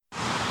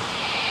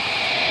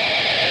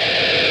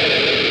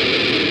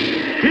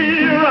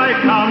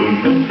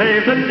come to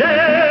save the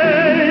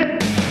day.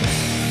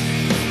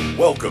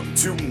 Welcome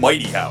to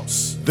Mighty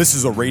House. This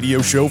is a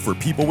radio show for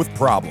people with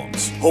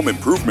problems. Home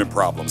improvement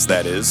problems,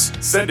 that is.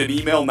 Send an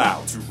email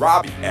now to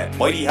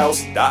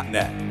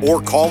robbie@mightyhouse.net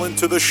or call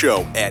into the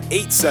show at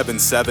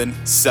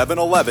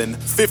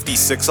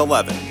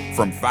 877-711-5611.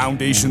 From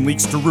foundation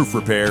leaks to roof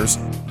repairs,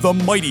 the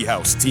Mighty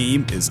House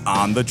team is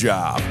on the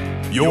job.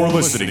 You're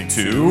listening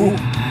to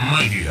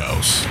Mighty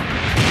House.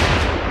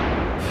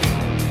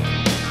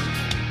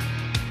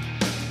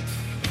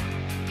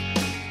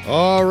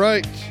 All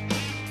right.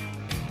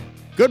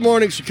 Good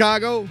morning,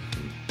 Chicago.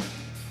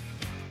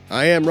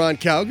 I am Ron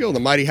Calgill. The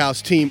Mighty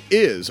House team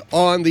is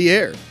on the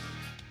air.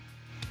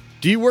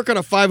 Do you work on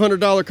a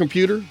 $500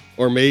 computer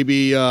or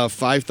maybe a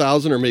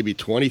 $5,000 or maybe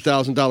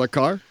 $20,000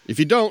 car? If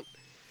you don't,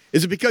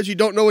 is it because you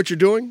don't know what you're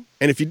doing?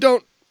 And if you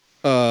don't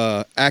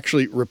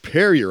actually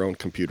repair your own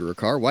computer or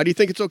car, why do you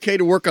think it's okay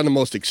to work on the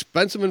most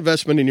expensive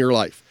investment in your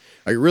life?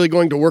 Are you really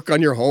going to work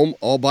on your home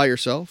all by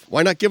yourself?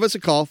 Why not give us a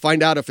call,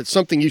 find out if it's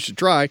something you should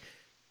try,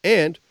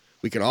 and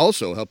we can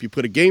also help you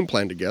put a game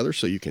plan together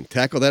so you can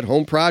tackle that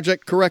home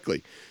project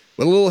correctly.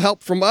 With a little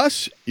help from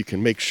us, you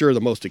can make sure the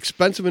most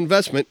expensive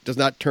investment does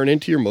not turn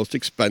into your most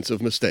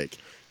expensive mistake.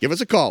 Give us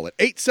a call at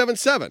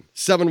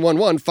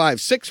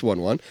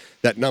 877-711-5611.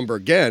 That number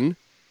again,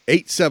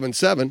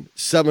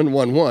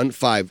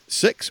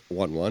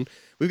 877-711-5611.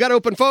 We've got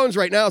open phones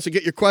right now, so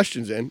get your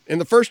questions in. In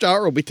the first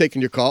hour, we'll be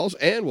taking your calls,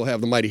 and we'll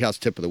have the Mighty House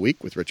Tip of the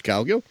Week with Rich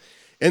Calgill.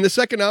 In the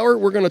second hour,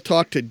 we're going to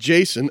talk to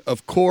Jason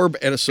of Korb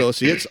and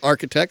Associates,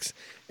 Architects,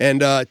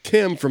 and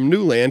Tim from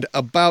Newland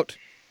about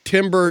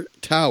timber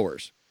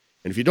towers.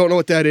 And if you don't know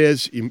what that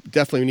is, you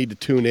definitely need to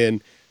tune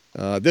in.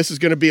 This is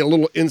going to be a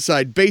little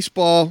inside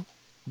baseball,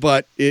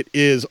 but it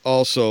is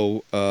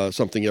also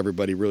something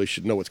everybody really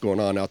should know what's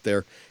going on out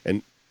there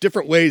and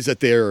different ways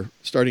that they're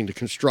starting to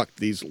construct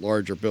these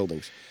larger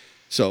buildings.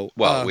 So,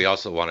 well, we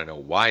also want to know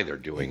why they're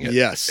doing it.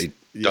 Yes. It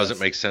doesn't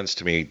make sense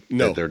to me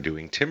that they're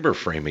doing timber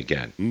frame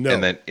again. No.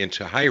 And then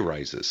into high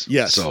rises.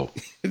 Yes. So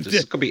this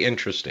is going to be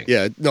interesting.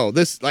 Yeah, no,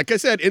 this, like I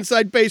said,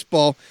 inside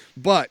baseball,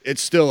 but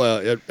it's still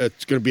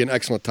it's going to be an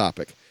excellent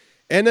topic.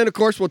 And then, of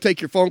course, we'll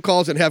take your phone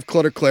calls and have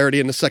clutter clarity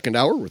in the second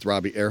hour with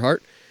Robbie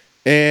Earhart.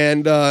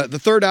 And the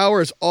third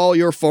hour is all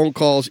your phone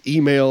calls,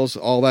 emails,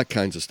 all that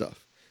kinds of stuff.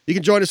 You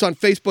can join us on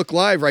Facebook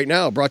Live right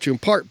now, brought to you in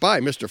part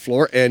by Mr.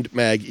 Floor and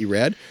Mag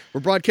Erad.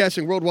 We're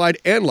broadcasting worldwide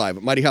and live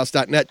at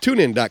mightyhouse.net,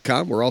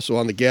 tunein.com. We're also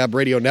on the Gab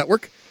Radio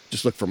Network.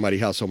 Just look for Mighty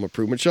House Home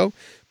Improvement Show.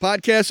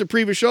 Podcasts of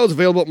previous shows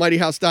available at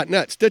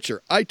mightyhouse.net,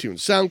 Stitcher, iTunes,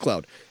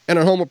 SoundCloud, and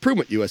on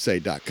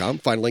homeimprovementusa.com.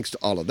 Find links to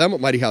all of them at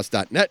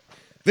mightyhouse.net.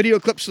 Video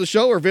clips of the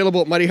show are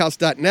available at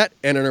mightyhouse.net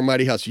and on our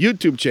Mighty House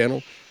YouTube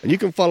channel. And you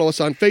can follow us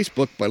on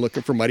Facebook by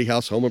looking for Mighty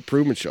House Home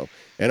Improvement Show.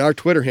 And our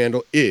Twitter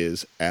handle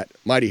is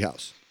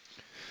 @MightyHouse.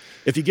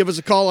 If you give us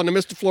a call on the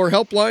Mr. Floor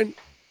helpline,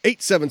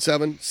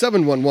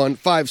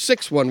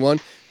 877-711-5611,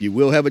 you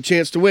will have a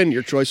chance to win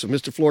your choice of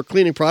Mr. Floor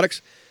cleaning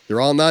products. They're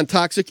all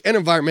non-toxic and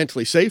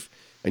environmentally safe,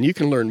 and you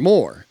can learn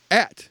more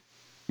at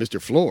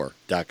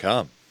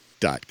MrFloor.com.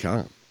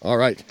 All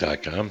right.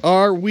 .com.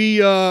 Are we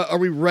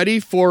ready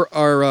for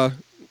our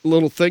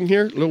little thing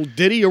here, little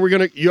ditty? Are we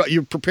gonna?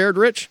 You prepared,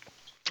 Rich?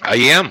 I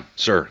am,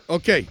 sir.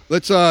 Okay.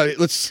 Let's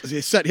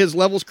set his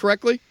levels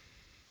correctly.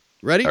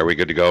 Ready? Are we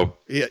good to go?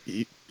 Yeah.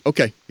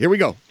 Okay, here we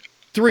go.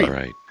 3, All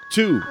right.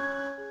 2.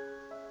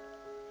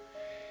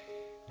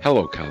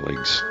 Hello,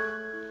 colleagues.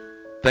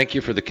 Thank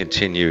you for the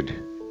continued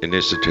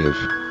initiative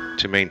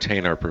to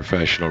maintain our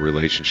professional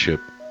relationship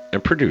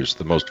and produce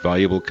the most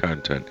valuable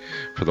content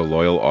for the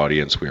loyal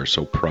audience we are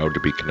so proud to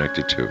be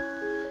connected to.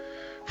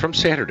 From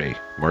Saturday,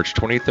 March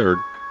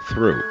 23rd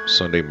through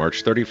Sunday,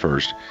 March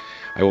 31st,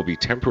 I will be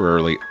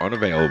temporarily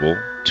unavailable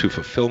to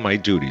fulfill my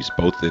duties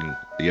both in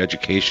the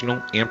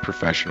educational and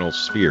professional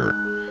sphere.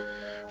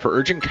 For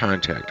urgent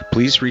contact,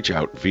 please reach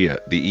out via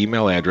the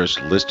email address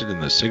listed in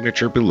the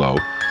signature below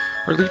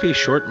or leave a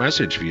short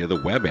message via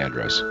the web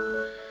address.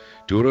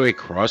 Due to a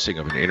crossing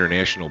of an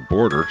international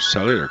border,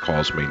 cellular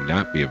calls may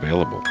not be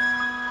available.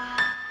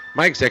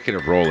 My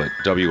executive role at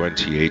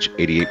WNTH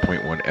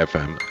 88.1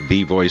 FM,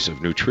 the voice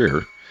of New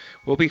Trier,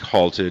 will be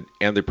halted,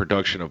 and the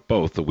production of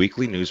both the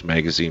weekly news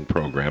magazine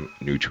program,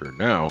 New Trier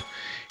Now,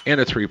 and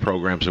the 3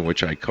 programs in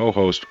which I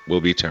co-host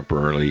will be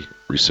temporarily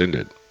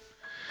rescinded.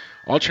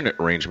 Alternate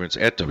arrangements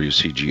at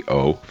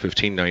WCGO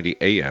 1590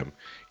 AM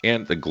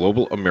and the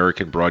Global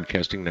American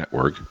Broadcasting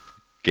Network,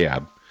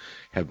 GAB,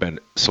 have been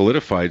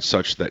solidified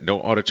such that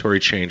no auditory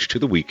change to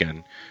the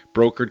weekend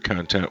brokered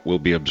content will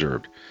be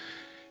observed.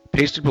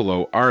 Pasted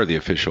below are the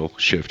official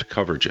shift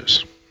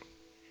coverages.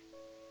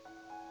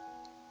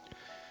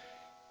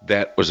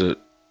 That was a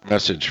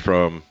message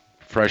from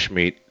Fresh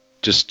Meat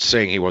just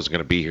saying he wasn't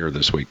going to be here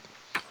this week.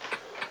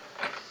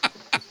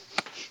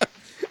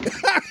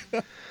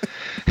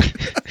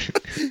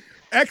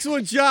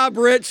 Excellent job,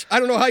 Rich. I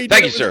don't know how you did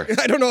Thank it. you, sir.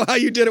 I don't know how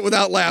you did it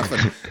without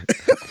laughing.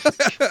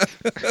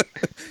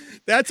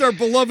 That's our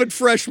beloved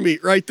Fresh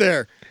Meat right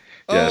there.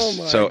 Yes.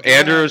 Oh my So God.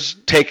 Andrew's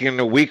taking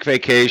a week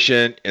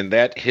vacation, and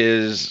that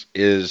his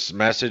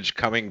message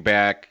coming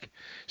back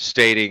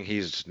stating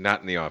he's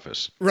not in the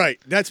office. Right.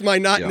 That's my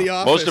not in the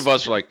office. Most of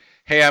us are like,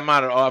 hey, I'm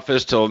out of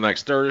office till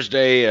next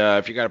Thursday.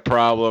 If you got a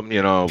problem,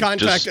 Contact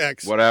just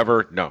X.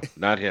 Whatever. No,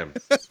 not him.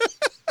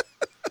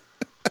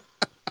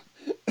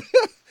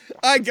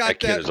 That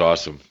kid is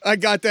awesome. I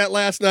got that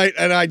last night,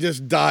 and I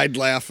just died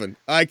laughing.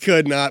 I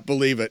could not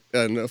believe it.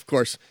 And, of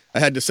course, I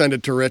had to send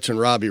it to Rich and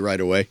Robbie right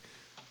away.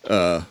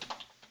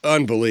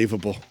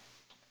 Unbelievable.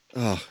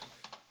 Oh.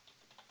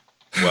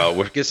 Well,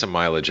 we'll get some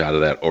mileage out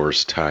of that over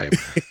time.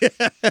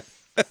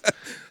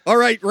 All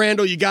right,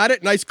 Randall, you got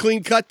it? Nice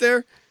clean cut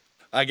there?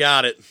 I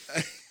got it.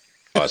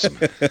 Awesome.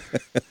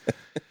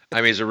 I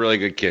mean, he's a really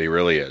good kid. He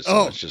really is.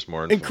 So it's just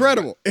more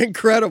incredible.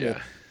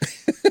 Yeah.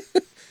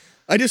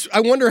 I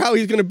wonder how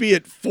he's going to be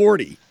at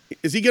 40.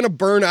 Is he going to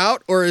burn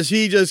out, or is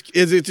it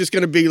just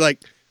going to be like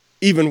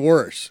even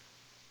worse?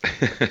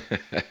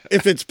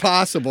 If it's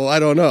possible, I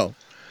don't know.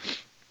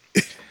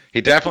 He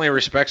definitely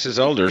respects his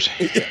elders.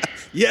 Yeah.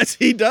 Yes,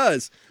 he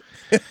does.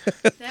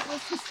 That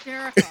was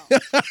hysterical.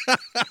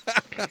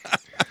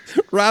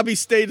 Robbie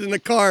stayed in the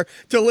car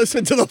to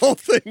listen to the whole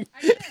thing.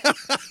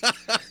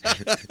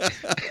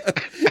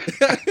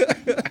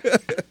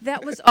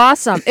 That was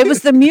awesome. It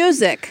was the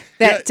music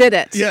that did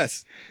it.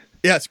 Yes.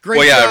 Yes, great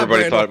Well, yeah, job,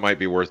 everybody Randall. thought it might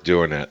be worth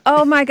doing that.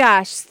 Oh my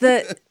gosh,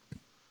 it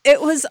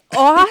was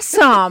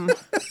awesome.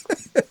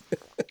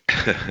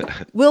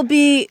 Will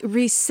be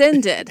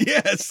rescinded.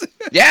 Yes.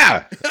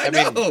 Yeah. I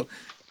know.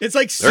 It's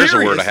like There's serious. a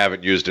word I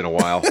haven't used in a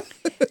while.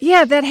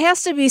 Yeah, that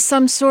has to be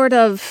some sort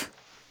of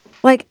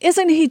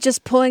isn't he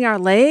just pulling our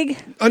leg?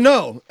 Oh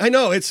no, I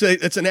know it's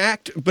an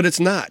act, but it's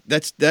not.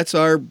 That's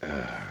our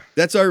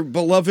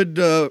beloved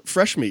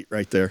fresh meat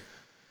right there.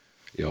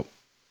 Yep.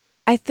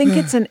 I think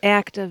it's an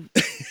act of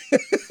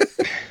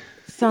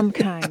some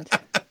kind.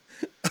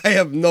 I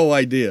have no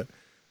idea.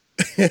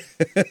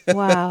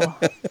 Wow.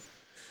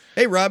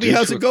 Hey, Robbie, Due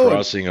how's to it a going?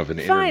 Crossing of an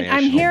Fine,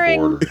 I'm international hearing-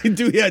 border.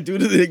 Due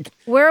to the.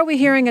 Where are we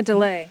hearing a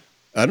delay?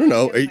 I don't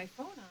know. Are you- My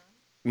phone on.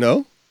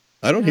 no,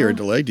 I don't hear a No.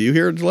 delay. Do you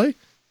hear a delay?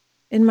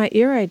 In my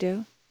ear, I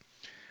do.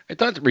 I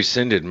thought the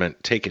rescinded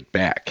meant take it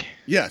back.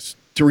 Yes,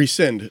 to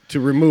rescind, to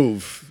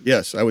remove.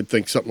 Yes, I would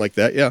think something like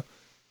that. Yeah.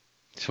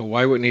 So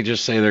why wouldn't he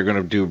just say they're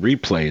going to do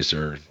replays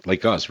or,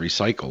 like us,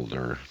 recycled?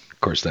 Or,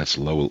 of course, that's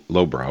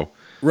lowbrow.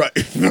 Right.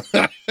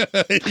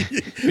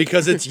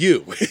 Because it's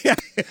you.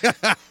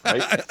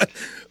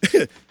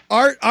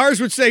 Right?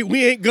 Ours would say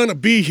we ain't gonna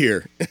be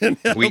here.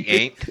 We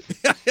ain't.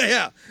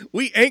 Yeah,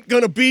 we ain't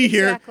gonna be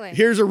Exactly. here.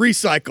 Here's a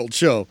recycled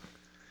show.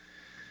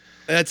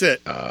 That's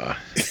it.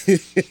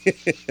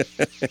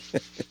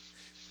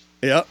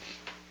 Yep.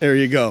 There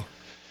you go.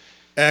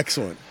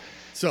 Excellent.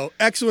 So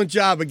excellent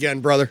job again,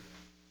 brother.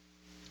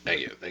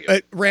 Thank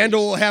you.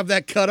 Randall will have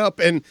that cut up.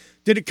 And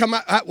did it come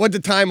out? What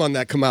did the time on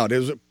that come out?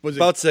 Was it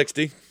About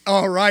 60.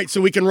 all right?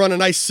 So we can run a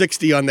nice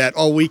 60 on that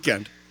all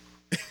weekend.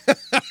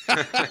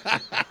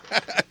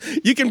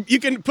 You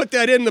can put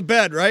that in the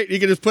bed, right? You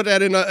can just put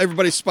that in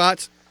everybody's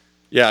spots.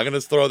 Yeah, I'm going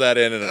to throw that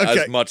in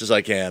Okay. as much as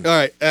I can. All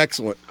right,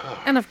 excellent.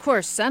 And of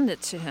course, send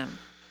it to him.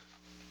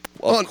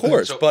 Well, of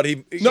course, so- but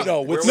he,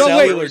 No, with no, wait.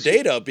 cellular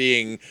data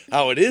being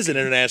how it is in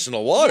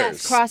international Yes,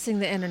 waters. crossing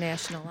the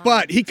international line.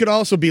 But he could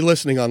also be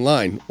listening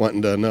online,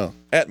 wanting to know.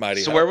 At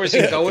Mighty So Hut. where was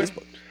he going?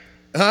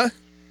 Huh?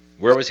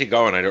 Where was he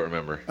going? I don't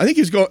remember. I think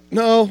he's going.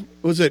 No,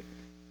 was it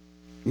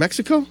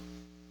Mexico?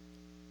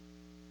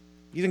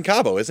 He's in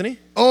Cabo, isn't he?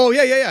 Oh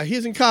yeah.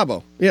 He's in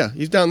Cabo. Yeah,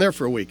 he's down there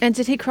for a week. And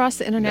did he cross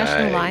the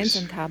international Nice. lines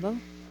in Cabo?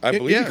 I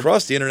believe yeah. he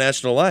crossed the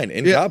international line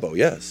in Yeah. Cabo,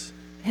 yes.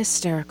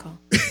 Hysterical.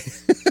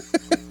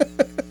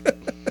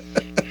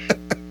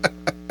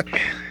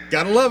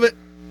 Gotta love it.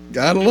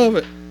 Gotta love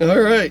it. All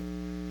right.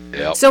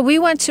 Yep. So we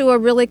went to a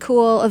really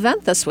cool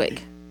event this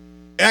week.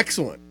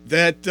 Excellent.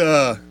 That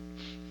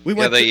we Yeah,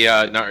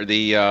 went.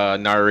 the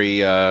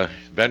Nari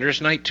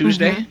Vendors Night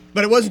Tuesday.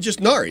 But it wasn't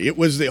just Nari. It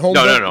was the home.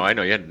 No. I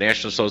know you had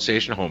National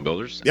Association of Home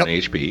Builders, Yep.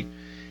 NHB,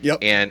 Yep.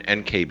 and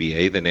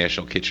NKBA, the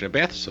National Kitchen and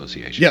Bath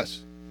Association.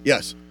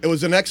 Yes. It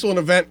was an excellent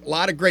event. A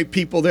lot of great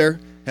people there.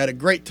 Had a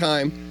great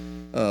time.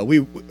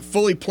 We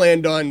fully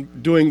planned on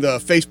doing the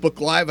Facebook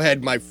Live. I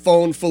had my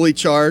phone fully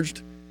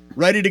charged,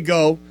 ready to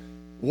go.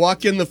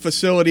 Walk in the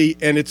facility,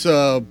 and it's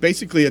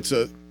basically it's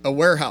a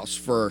warehouse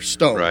for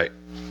stone. Right.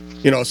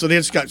 So they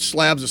just got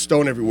slabs of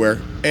stone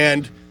everywhere.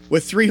 And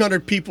with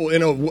 300 people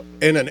in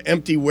an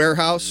empty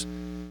warehouse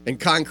and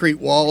concrete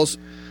walls,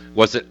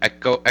 Was it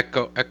echoing?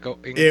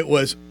 it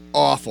was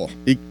awful.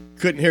 You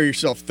couldn't hear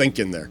yourself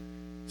thinking there.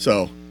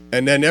 So,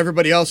 and then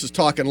everybody else is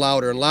talking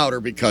louder and louder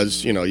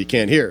because, you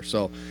can't hear.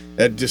 So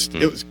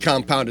it was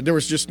compounded. There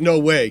was just no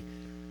way,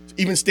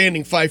 even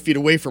standing 5 feet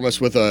away from us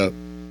with a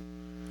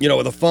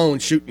phone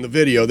shooting the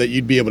video, that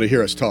you'd be able to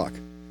hear us talk.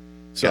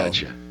 So,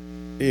 Gotcha.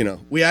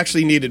 we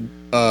actually needed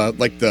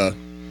the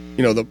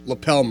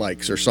lapel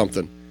mics or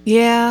something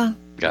Yeah.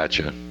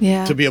 Gotcha.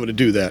 Yeah. to be able to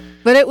do that.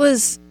 But it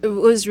was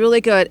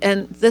really good.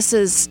 And this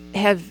is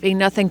having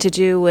nothing to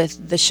do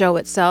with the show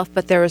itself,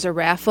 but there was a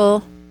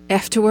raffle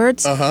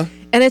afterwards. Uh-huh.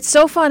 And it's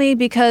so funny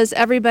because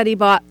everybody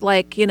bought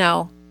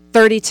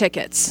 30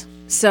 tickets.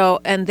 So,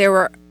 and there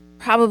were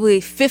probably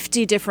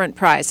 50 different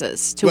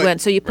prizes to Right, win.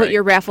 So you put right.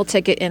 your raffle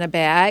ticket in a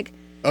bag.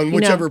 On you know.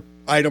 whichever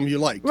item you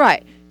like.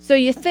 Right. So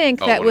you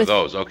think Oh, that one with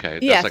of those. Okay.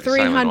 yeah, That's like a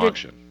silent 300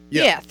 auction.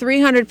 Yeah.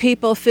 300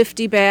 people,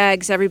 50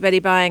 bags, everybody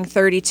buying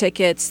 30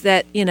 tickets,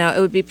 that, it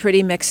would be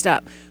pretty mixed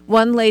up.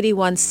 One lady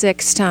won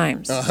 6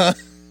 times. Uh-huh.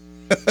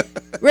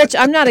 Rich,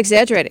 I'm not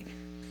exaggerating.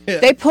 Yeah.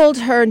 They pulled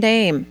her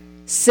name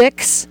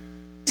 6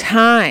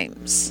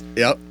 times.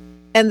 Yep.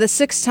 And the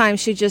 6th time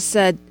she just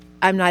said,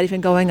 I'm not even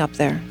going up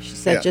there. She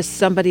said, Yeah. just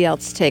somebody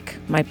else take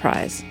my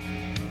prize.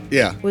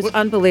 Yeah. It was Well,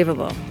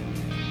 unbelievable.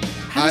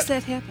 How does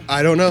that happen?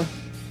 I don't know.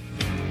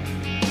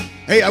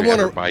 Hey, I Did we want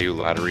ever to. buy you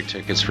lottery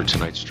tickets for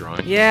tonight's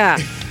drawing? Yeah.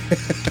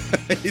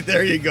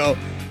 There you go.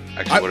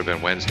 Actually, it would have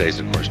been Wednesdays.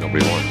 Of course,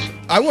 nobody won. So.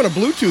 I want a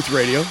Bluetooth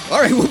radio. All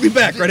right, we'll be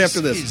back right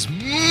after this. Is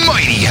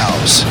Mighty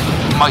House.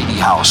 Mighty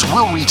House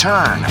will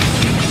return.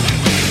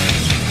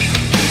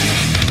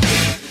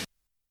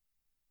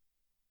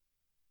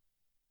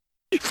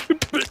 You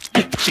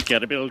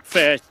gotta build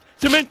fast.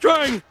 Cement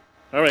drawing.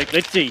 All right,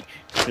 let's see.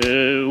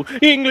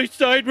 English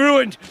side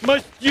ruined.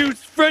 Must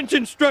use French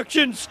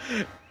instructions.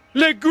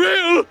 Le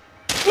Grill.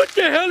 What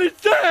the hell is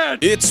that?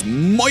 It's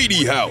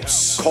Mighty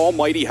House. Call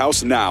Mighty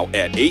House now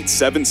at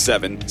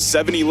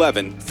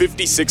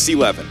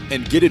 877-711-5611.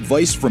 And get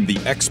advice from the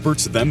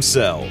experts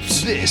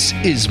themselves. This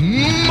is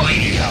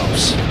Mighty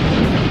House.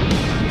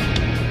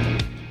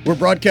 We're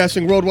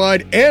broadcasting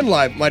worldwide and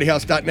live at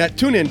MightyHouse.net,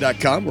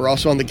 TuneIn.com. We're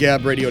also on the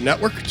Gab Radio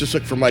Network. Just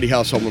look for Mighty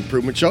House Home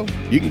Improvement Show.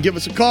 You can give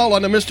us a call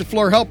on the Mr.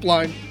 Floor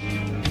helpline,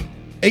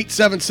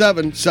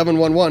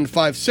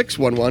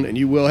 877-711-5611, and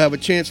you will have a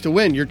chance to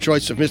win your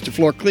choice of Mr.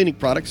 Floor cleaning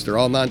products. They're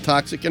all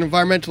non-toxic and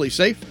environmentally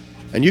safe,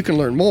 and you can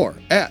learn more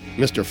at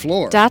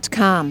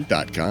MrFloor.com.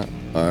 .com.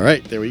 All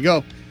right, there we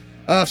go.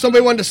 If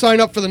somebody wanted to sign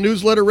up for the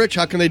newsletter, Rich,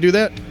 how can they do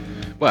that?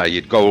 Well,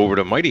 you'd go over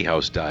to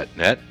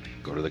mightyhouse.net,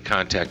 go to the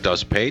Contact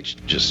Us page,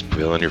 just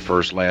fill in your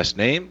first, last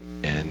name,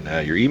 and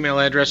your email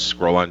address,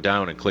 scroll on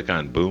down, and click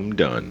on Boom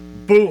Done.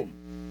 Boom.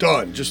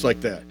 Done, just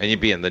like that. And you'd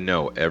be in the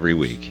know every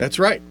week. That's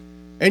right.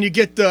 And you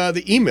get the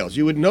emails.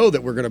 You would know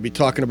that we're going to be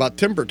talking about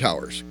timber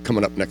towers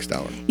coming up next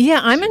hour. Yeah,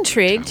 I'm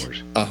intrigued.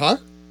 Hours. Uh-huh.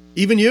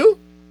 Even you?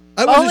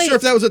 I wasn't Only- sure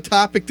if that was a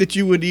topic that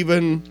you would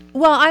even...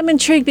 Well, I'm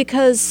intrigued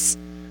because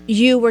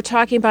you were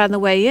talking about it on the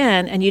way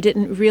in, and you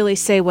didn't really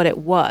say what it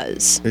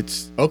was.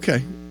 It's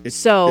okay.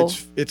 So-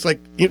 It's like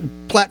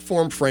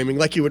platform framing,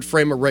 like you would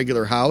frame a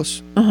regular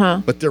house,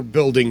 but they're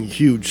building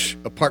huge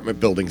apartment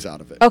buildings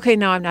out of it. Okay,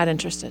 no, I'm not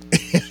interested.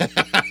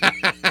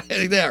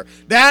 There.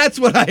 That's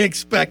what I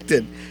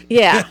expected.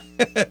 Yeah.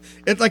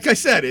 It's like I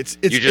said, it's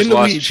You just in the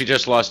lost. weeds. She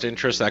just lost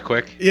interest that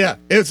quick. Yeah.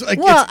 It's like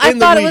Well, it's I in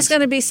thought the it was weeds.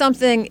 going to be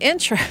something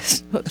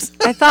interesting.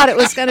 I thought it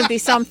was going to be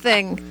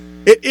something.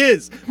 It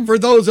is for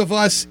those of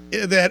us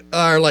that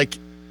are like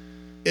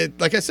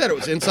I said, it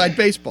was inside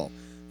baseball.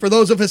 For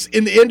those of us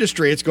in the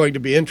industry, it's going to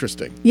be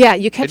interesting. Yeah,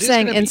 you kept It is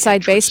saying gonna be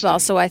inside baseball,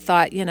 interesting. so I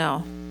thought,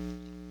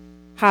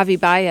 Javi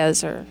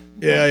Baez or.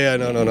 Yeah,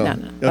 no.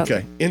 No.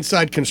 Okay.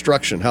 Inside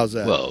construction, how's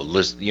that? Well,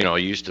 listen, you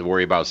used to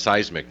worry about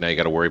seismic. Now you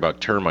got to worry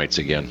about termites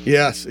again.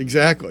 Yes,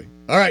 exactly.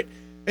 All right.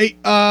 Hey,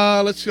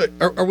 let's go.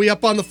 Are we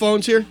up on the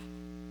phones here?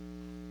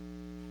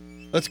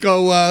 Let's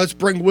go. Let's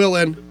bring Will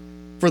in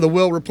for the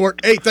Will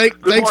report. Hey, thanks.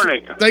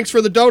 morning. Thanks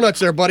for the donuts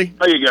there, buddy.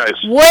 How you guys?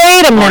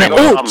 Wait a minute.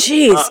 Oh, Um,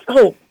 jeez.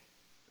 Oh.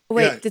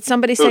 Wait, yeah. did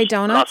somebody It say was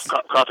donuts?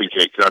 Coffee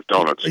cake, not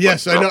donuts.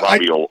 Yes, but, I know.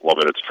 Robbie will love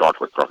it. It's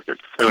chocolate coffee cake.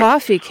 Anyway,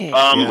 Coffee cake.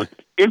 Yeah.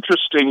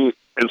 Interesting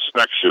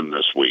inspection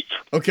this week.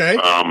 Okay.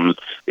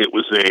 It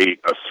was a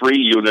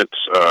 3-unit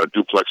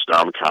duplex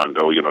down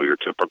condo, your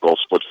typical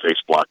split-face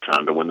block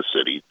condo in the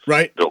city,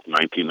 Right. built in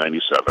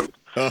 1997.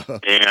 Uh-huh.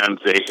 And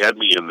they had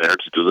me in there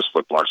to do the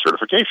split block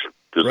certification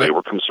because Right. they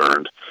were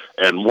concerned.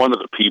 And one of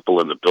the people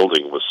in the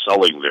building was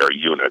selling their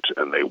unit,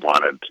 and they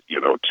wanted,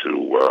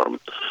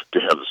 to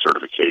have the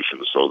certification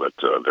so that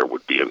there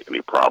would be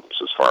any problems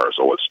as far as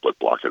it's split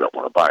block. I don't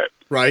want to buy it.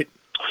 Right.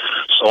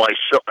 So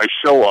I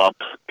show up,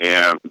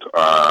 and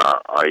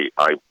I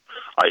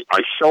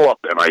show up,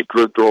 and I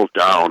drove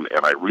down,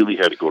 and I really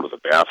had to go to the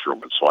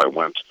bathroom, and so I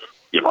went.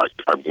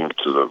 I went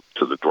to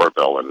the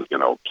doorbell, and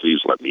please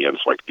let me in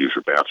so I can use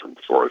your bathroom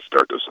before I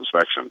start this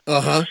inspection.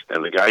 Uh-huh.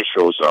 And the guy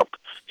shows up.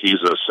 He's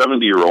a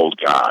 70-year-old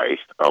guy,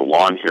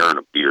 long hair and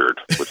a beard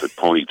with a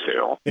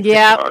ponytail.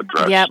 Yeah,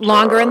 dressed,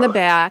 longer in the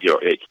back.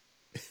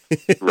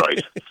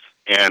 Right.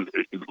 And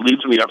it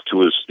leads me up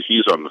to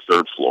he's on the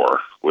 3rd floor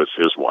with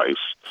his wife.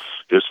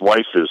 His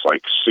wife is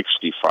like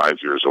 65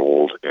 years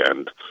old,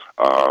 and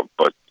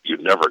but you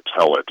never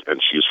tell it,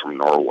 and she's from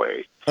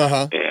Norway.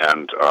 Uh-huh.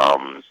 And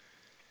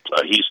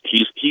he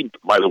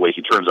by the way,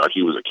 he turns out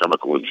he was a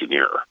chemical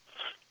engineer.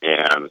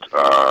 And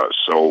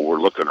so we're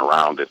looking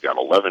around. They've got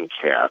 11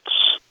 cats,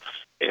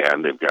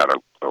 and they've got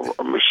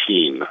a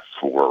machine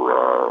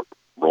for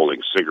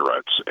rolling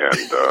cigarettes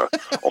and a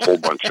whole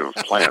bunch of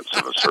plants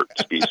of a certain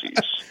species.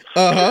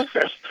 Uh-huh.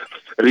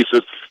 And he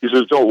says,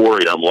 "Don't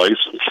worry, I'm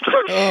licensed."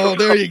 Oh,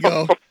 there you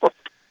go.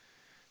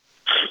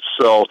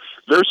 So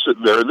they're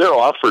sitting there, and they're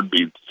offered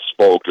me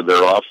smoke, and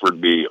they're offered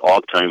me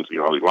all kinds. They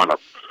want to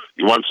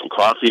You want some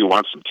coffee? You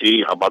want some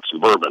tea? How about some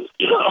bourbon?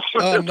 You know,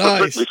 Oh,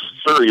 nice. They're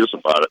serious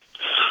about it.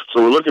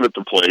 So we're looking at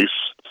the place,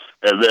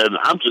 and then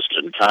I'm just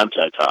getting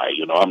contact high.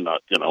 You know, I'm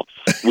not. You know,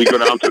 we go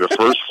down to the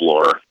first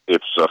floor.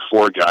 It's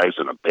 4 guys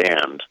in a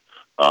band,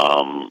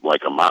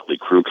 like a Motley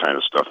Crue kind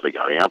of stuff. They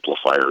got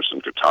amplifiers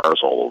and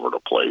guitars all over the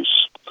place.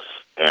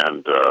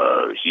 And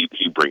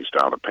he brings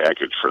down a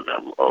package for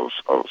them of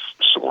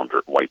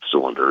white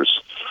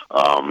cylinders.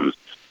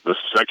 The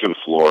second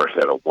floor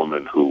had a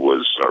woman who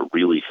was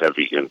really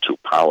heavy into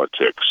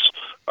politics.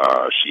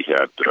 She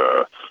had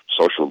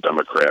Social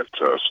Democrat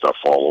stuff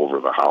all over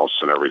the house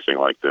and everything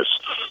like this.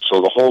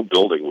 So the whole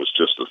building was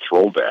just a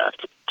throwback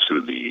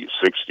to the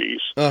 60s.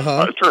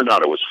 It turned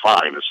out it was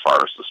fine as far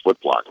as the split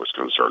block was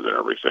concerned and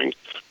everything.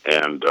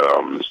 And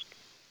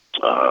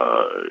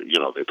you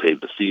know, they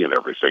paid the fee and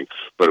everything,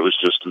 but it was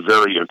just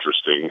very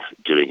interesting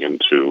getting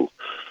into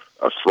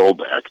a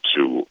throwback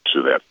to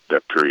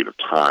that period of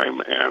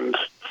time. And,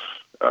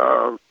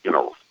 you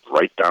know,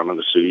 right down in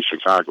the city of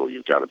Chicago,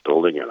 you've got a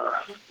building in a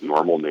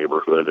normal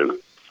neighborhood, and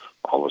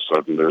all of a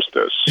sudden there's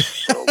this.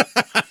 So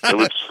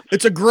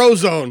it's a grow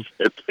zone.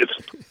 It's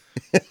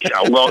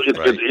yeah, well,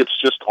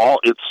 it's just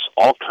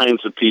all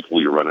kinds of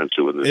people you run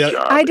into in this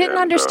job. I didn't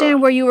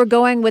understand where you were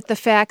going with the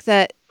fact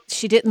that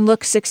she didn't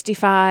look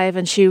 65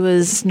 and she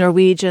was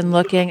Norwegian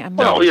looking.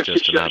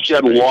 She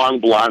had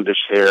long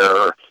blondish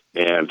hair,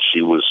 and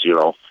she was, you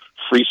know,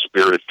 free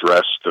spirit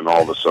dressed and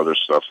all this other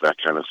stuff, that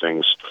kind of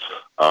things.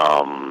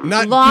 Long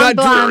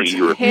blonde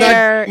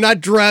hair. Not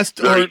dressed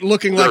or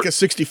looking like a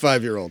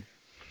 65-year-old.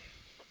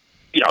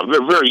 Yeah,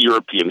 they're very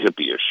European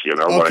hippie-ish, you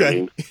know what I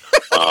mean?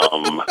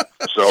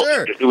 So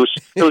Sure. it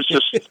was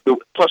just,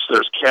 plus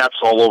there's cats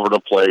all over the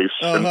place.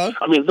 And,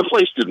 I mean, the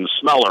place didn't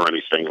smell or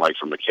anything like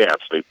from the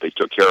cats. They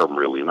took care of them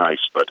really nice,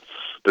 but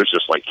there's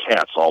just like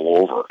cats all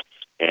over.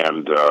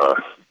 And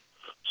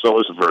so it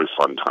was a very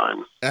fun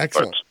time.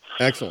 Excellent.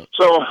 Excellent.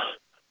 So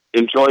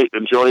enjoy it,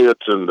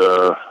 and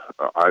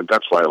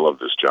that's why I love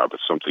this job.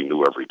 It's something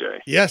new every day.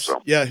 Yes,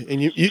 So. yeah,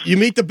 and you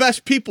meet the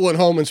best people in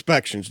home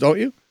inspections, don't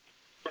you?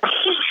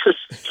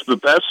 It's the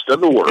best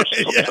and the worst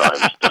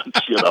sometimes.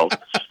 You know,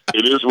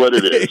 it is what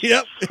it is.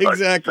 Yep, exactly.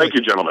 All right. Thank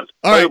you, gentlemen.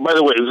 All right. By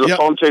the way, does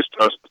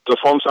the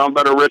phone sound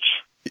better, Rich?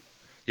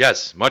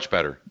 Yes, much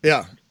better.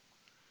 Yeah.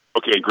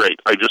 Okay, great.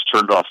 I just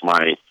turned off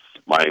my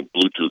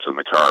Bluetooth in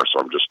the car, so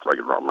I'm just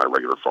on my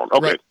regular phone.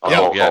 Okay. Right.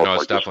 I'll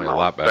it's definitely a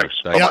lot better.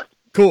 Thanks. Yeah.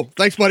 Cool.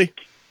 Thanks, buddy.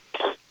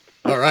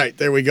 All right,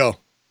 there we go.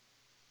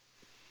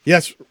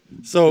 Yes.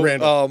 So,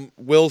 Randall.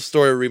 Will's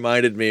story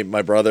reminded me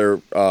my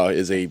brother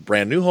is a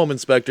brand new home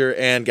inspector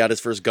and got his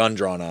first gun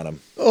drawn on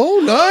him. Oh,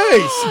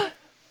 nice.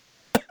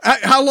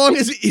 How long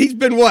has he's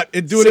been what?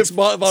 Doing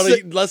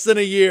Less than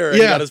a year, and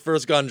he got his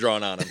first gun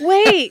drawn on him.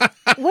 Wait.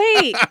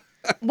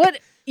 What?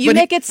 You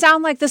make it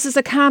sound like this is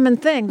a common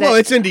thing. Well,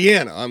 it's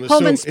Indiana. I'm assuming.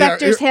 Home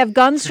inspectors have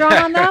guns drawn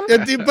on them?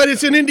 But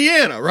it's in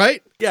Indiana,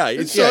 right? Yeah.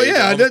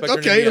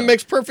 Okay, it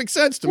makes perfect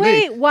sense to me.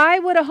 Wait, why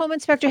would a home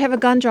inspector have a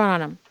gun drawn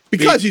on him?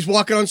 Because he's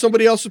walking on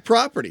somebody else's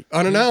property,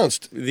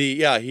 unannounced. They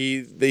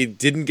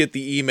didn't get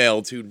the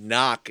email to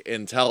knock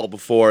and tell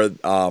before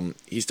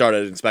he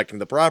started inspecting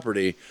the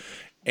property,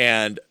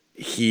 and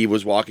he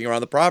was walking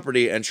around the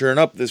property, and sure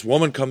enough, this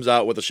woman comes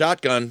out with a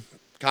shotgun,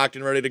 cocked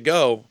and ready to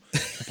go,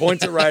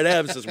 points it right at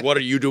him, says, "What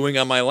are you doing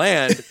on my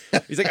land?"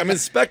 He's like, "I'm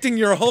inspecting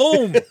your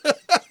home."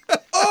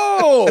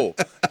 Oh,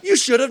 you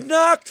should have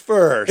knocked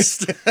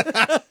first.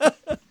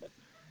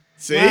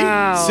 See?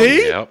 Wow.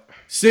 See? Yep.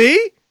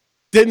 See?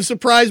 Didn't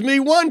surprise me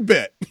one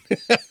bit.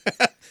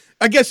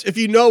 I guess if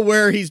you know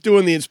where he's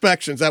doing the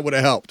inspections, that would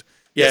have helped.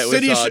 Yeah, The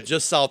it was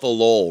just south of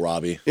Lowell,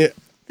 Robbie. Yeah.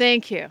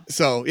 Thank you.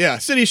 So, yeah,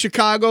 city of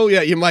Chicago,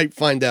 yeah, you might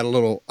find that a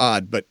little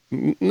odd, but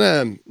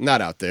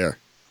not out there.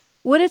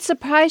 Would it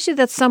surprise you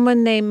that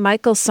someone named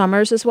Michael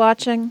Summers is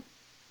watching?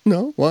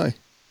 No, why?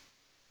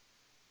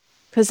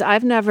 Because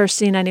I've never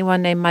seen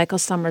anyone named Michael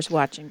Summers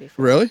watching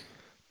before. Really?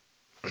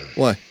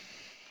 Why?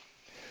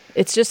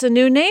 It's just a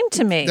new name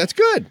to me. That's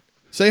good.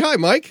 Say hi,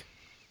 Mike.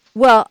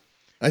 Well,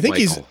 I think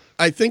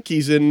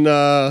he's in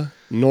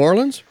New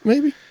Orleans,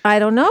 maybe. I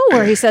don't know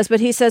where he says, but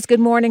he says, "Good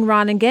morning,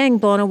 Ron and gang.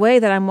 Blown away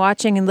that I'm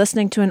watching and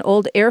listening to an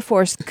old Air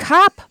Force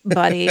cop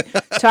buddy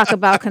talk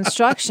about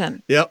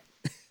construction." Yep.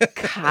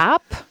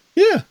 Cop?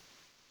 Yeah.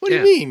 What do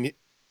you mean?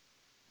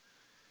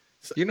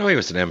 You know he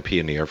was an MP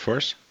in the Air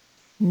Force?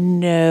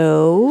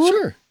 No.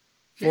 Sure.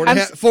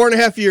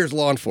 4.5 years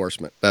law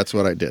enforcement. That's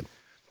what I did.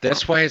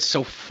 That's why it's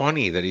so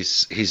funny that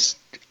he's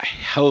a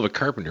hell of a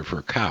carpenter for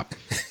a cop.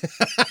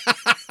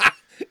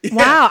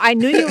 Wow, I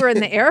knew you were in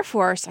the Air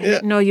Force. I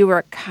didn't know you were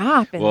a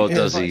cop. Well,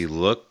 does he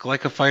look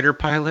like a fighter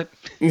pilot?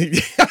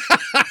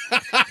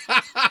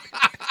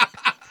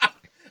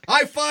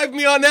 High five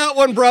me on that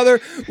one,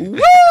 brother.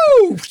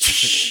 Woo!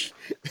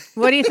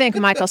 What do you think,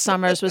 Michael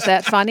Summers? Was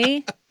that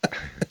funny?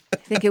 I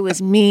think it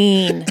was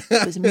mean.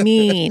 It was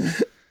mean.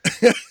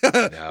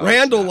 No,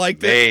 Randall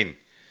liked it.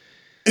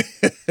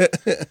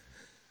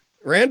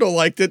 Randall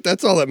liked it.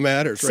 That's all that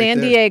matters. San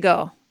right there.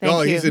 Diego. Thank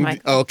you, he's in.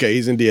 Michael. Oh, okay,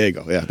 he's in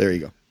Diego. Yeah, there you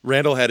go.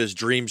 Randall had his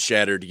dream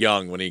shattered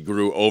young when he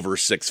grew over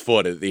 6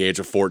 foot at the age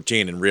of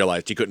 14 and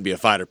realized he couldn't be a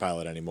fighter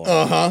pilot anymore.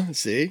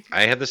 See?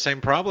 I had the same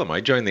problem. I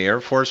joined the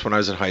Air Force when I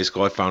was in high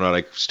school. I found out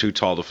I was too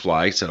tall to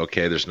fly. I said,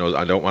 okay,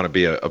 I don't want to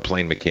be a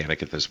plane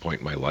mechanic at this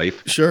point in my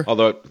life. Sure.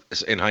 Although,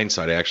 in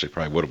hindsight, I actually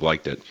probably would have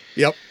liked it.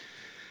 Yep.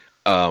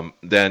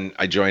 Then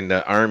I joined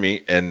the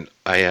Army, and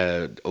I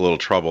had a little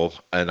trouble,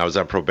 and I was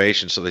on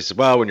probation. So they said,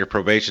 well, when your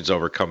probation's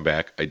over, come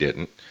back. I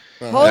didn't.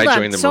 Hold I on,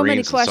 joined the so many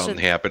Marines and questions.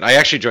 something happened. I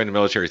actually joined the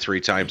military 3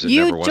 times and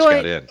You never once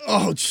got in.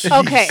 Oh, jeez.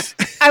 Okay,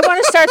 I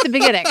want to start at the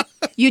beginning.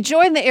 You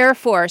joined the Air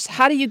Force.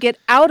 How do you get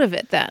out of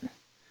it then?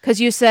 Because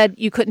you said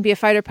you couldn't be a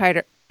fighter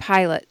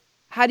pilot.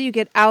 How do you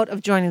get out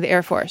of joining the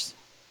Air Force?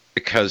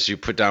 Because you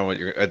put down what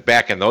you're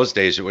back in those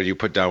days when you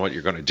put down what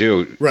you're going to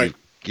do, Right.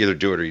 You either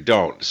do it or you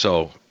don't.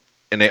 So,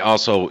 and they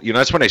also,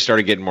 that's when they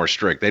started getting more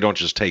strict. They don't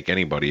just take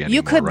anybody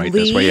anymore, could right?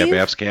 That's why you have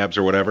leave? AFSCABs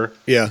or whatever.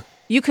 Yeah.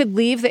 You could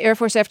leave the Air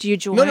Force after you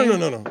join?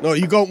 No. No,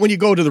 you go when you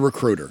go to the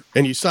recruiter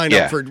and you sign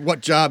Yeah. up for what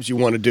jobs you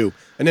want to do,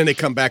 and then they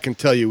come back and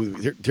tell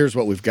you, here's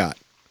what we've got.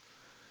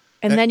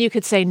 And then you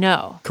could say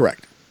no.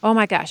 Correct. Oh,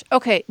 my gosh.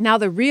 Okay, now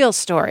the real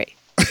story.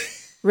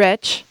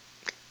 Rich,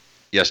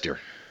 Yes, dear.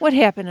 what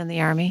happened in the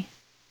Army?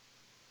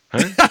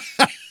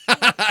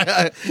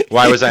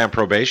 Why was I on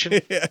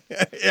probation?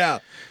 Yeah.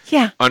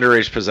 Yeah.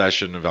 Underage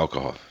possession of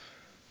alcohol.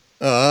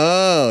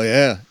 Oh,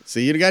 yeah.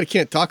 See, you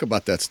can't talk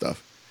about that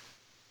stuff.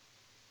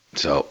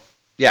 So,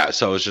 yeah,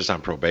 so I was just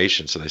on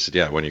probation. So they said,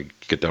 yeah, when you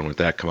get done with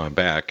that, come on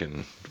back.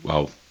 And,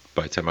 well,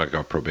 by the time I got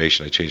off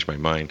probation, I changed my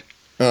mind.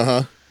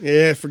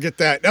 Yeah, forget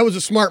that. That was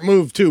a smart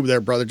move, too, there,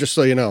 brother, just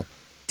so you know.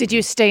 Did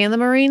you stay in the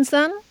Marines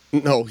then?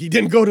 No, he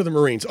didn't go to the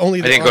Marines.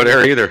 Only the I didn't go Army.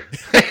 there either.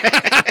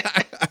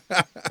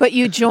 But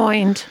you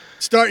joined.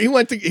 He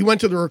went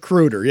to the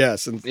recruiter,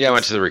 yes. And Yeah, I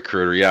went to the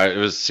recruiter. Yeah,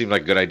 it seemed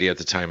like a good idea at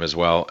the time as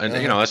well. And,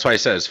 that's why I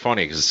said it's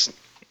funny because,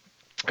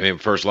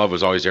 first love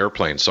was always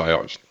airplanes. So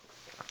I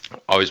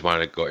always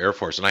wanted to go Air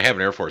Force. And I have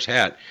an Air Force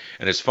hat.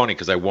 And it's funny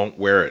because I won't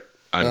wear it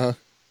on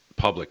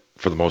public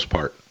for the most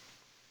part.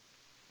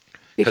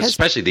 Because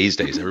especially these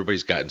days,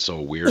 everybody's gotten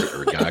so weird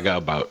or gaga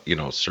about,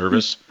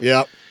 service.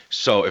 yeah.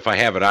 So if I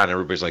have it on,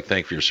 everybody's like,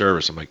 thank you for your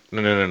service. I'm like,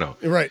 no.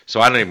 Right.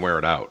 So I don't even wear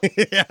it out.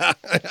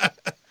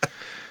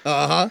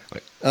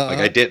 Like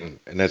I didn't.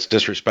 And that's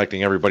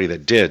disrespecting everybody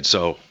that did.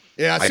 So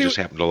Yeah, I just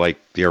happen to like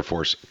the Air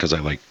Force because I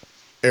like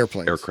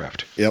airplanes.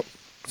 aircraft. Yep.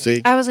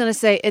 See? I was going to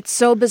say, it's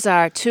so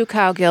bizarre. 2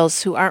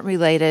 cowgirls who aren't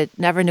related,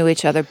 never knew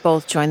each other,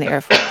 both joined the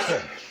Air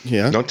Force.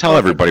 Yeah. Don't tell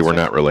everybody we're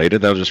not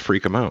related. That'll just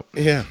freak them out.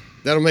 Yeah.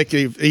 That'll make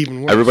it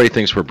even worse. Everybody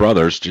thinks we're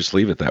brothers. Just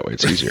leave it that way.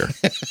 It's easier.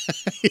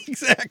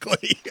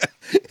 Exactly.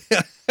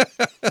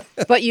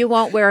 But you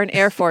won't wear an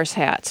Air Force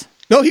hat.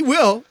 No, he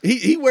will.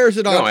 He wears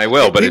it on. No, I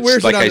will. But he it's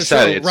wears like it on I the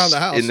said, show it's around the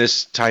house. in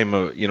this time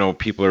of,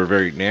 people are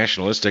very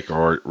nationalistic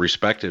or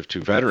respective to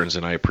veterans,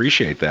 and I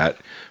appreciate that.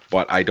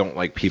 But I don't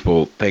like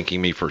people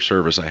thanking me for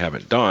service I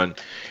haven't done.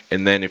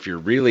 And then if you're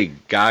really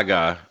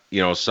gaga,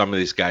 some of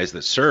these guys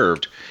that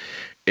served,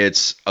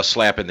 it's a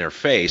slap in their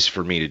face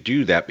for me to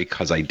do that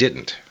because I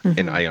didn't.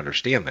 And I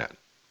understand that.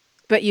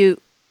 But you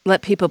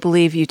let people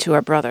believe you 2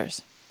 are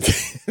brothers.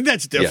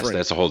 That's different. Yes,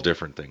 that's a whole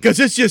different thing. Because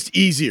it's just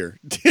easier.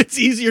 It's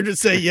easier to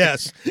say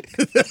yes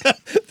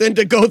than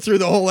to go through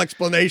the whole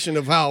explanation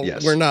of how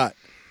we're not.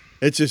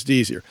 It's just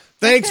easier.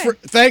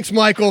 Thanks,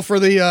 Michael, for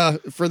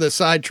the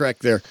sidetrack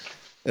there.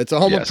 It's a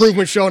home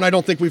improvement show, and I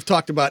don't think we've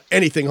talked about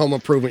anything home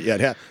improvement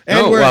yet.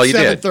 And we're at you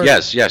did.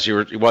 7:30. Yes, you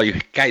were. Well, you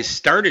guys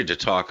started to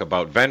talk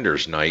about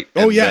vendors night,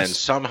 and then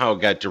somehow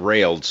got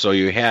derailed. So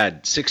you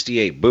had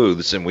 68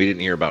 booths, and we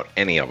didn't hear about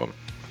any of them.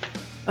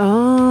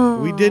 Oh.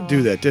 We did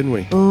do that, didn't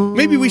we? Oh.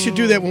 Maybe we should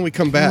do that when we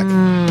come back.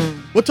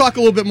 We'll talk a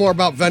little bit more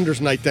about vendors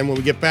night then when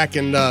we get back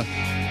and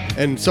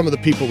some of the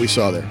people we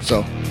saw there.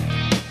 So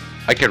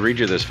I could read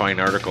you this fine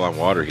article on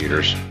water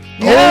heaters.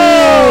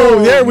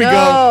 Oh, there we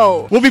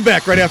go. We'll be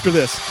back right after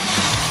this.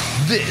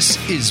 This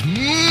is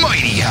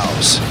Mighty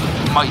House.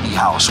 Mighty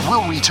House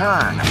will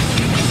return.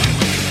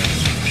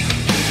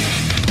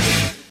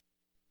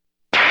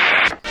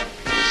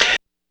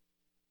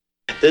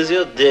 Does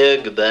your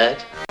dog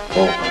bite?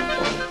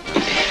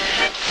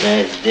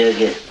 Nice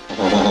doggy.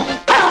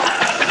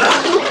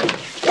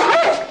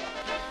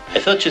 I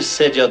thought you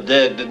said your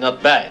dog did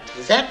not bite.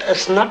 That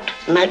is not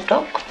my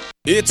dog.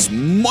 It's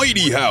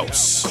Mighty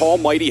House. Call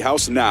Mighty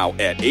House now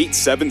at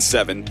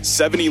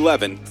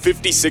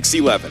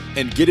 877-711-5611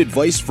 and get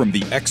advice from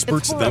the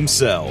experts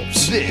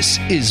themselves. This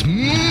is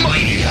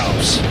Mighty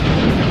House.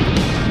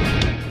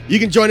 You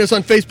can join us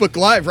on Facebook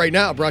Live right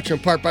now, brought to you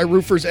in part by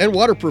Roofers and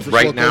Waterproofers.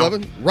 Right Local now.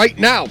 11. Right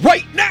now.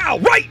 Right now.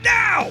 Right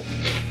now.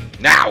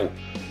 Now.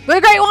 We're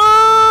the great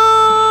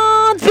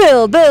ones.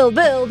 Bill.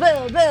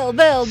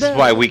 That's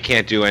why we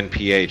can't do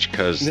NPH,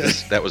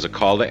 because that was a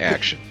call to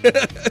action.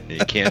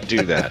 You can't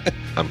do that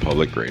on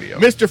public radio.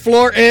 Mr.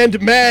 Floor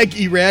and Mag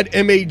Erad,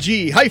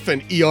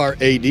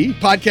 MAG-ERAD.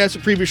 Podcasts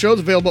of previous shows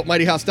available at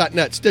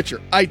mightyhouse.net,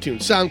 Stitcher, iTunes,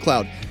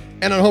 SoundCloud,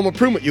 and on Home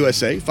Improvement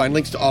USA. Find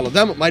links to all of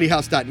them at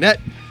mightyhouse.net.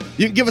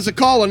 You can give us a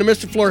call on the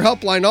Mr. Floor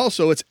helpline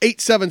also. It's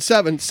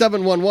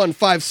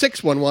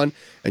 877-711-5611,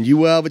 and you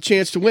will have a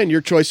chance to win your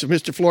choice of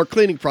Mr. Floor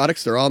cleaning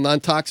products. They're all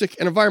non-toxic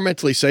and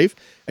environmentally safe,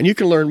 and you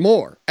can learn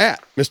more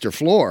at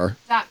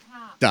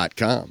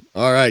MrFloor.com.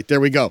 All right, there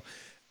we go.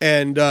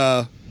 And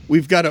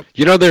we've got a...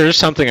 You know, there is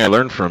something I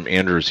learned from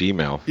Andrew's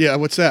email. Yeah,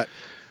 what's that?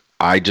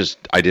 I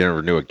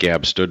never knew what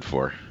GAB stood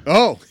for.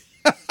 Oh,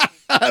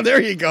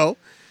 there you go.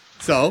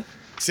 So,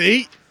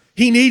 see,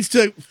 he needs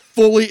to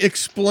fully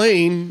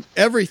explain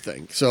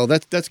everything. So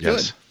that's good.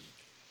 Yes.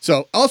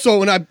 So also,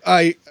 when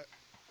I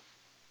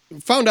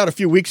found out a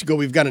few weeks ago,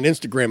 we've got an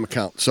Instagram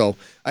account. So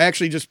I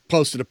actually just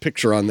posted a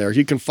picture on there.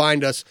 You can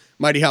find us,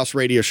 Mighty House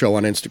Radio Show,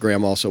 on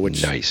Instagram also,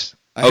 which nice.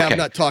 I have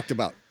not talked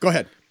about. Go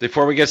ahead.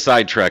 Before we get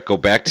sidetracked, go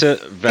back to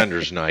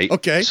Vendors Night.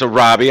 Okay. So,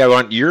 Robbie, I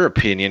want your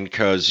opinion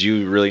because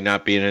you really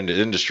not being in the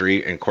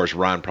industry, and of course,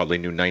 Ron probably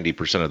knew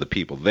 90% of the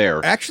people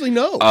there. Actually,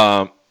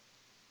 no.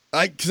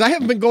 Because I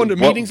haven't been going to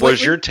meetings What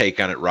was lately. your take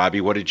on it, Robbie?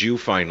 What did you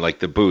find, like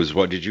the booze?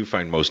 What did you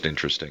find most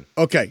interesting?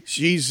 Okay,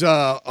 she's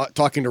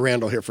talking to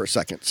Randall here for a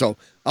second, so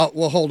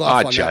we'll hold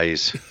off on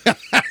jeez.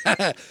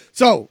 that.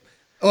 So,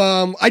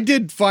 I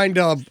did find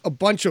a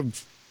bunch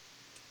of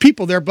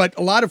people there, but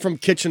a lot of from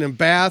Kitchen and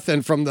Bath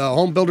and from the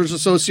Home Builders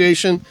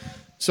Association.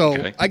 So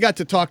Okay. I got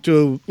to talk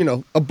to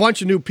a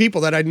bunch of new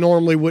people that I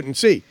normally wouldn't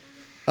see,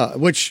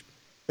 which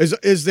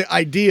is the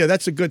idea.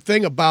 That's a good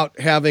thing about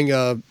having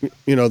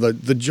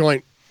the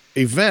joint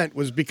event,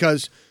 was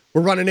because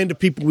we're running into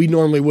people we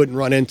normally wouldn't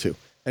run into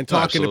and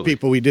talking to Absolutely.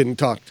 people we didn't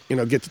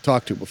get to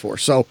talk to before.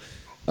 So,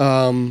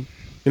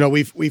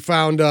 we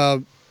found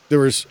there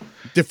was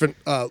different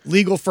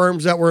legal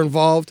firms that were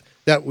involved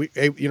that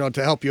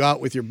to help you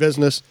out with your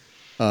business.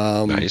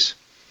 Nice.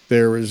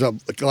 There was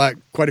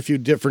quite a few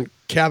different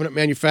cabinet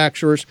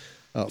manufacturers,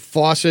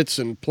 faucets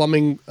and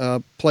plumbing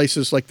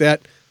places like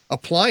that. The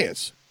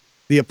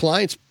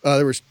appliance,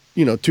 there was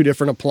two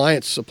different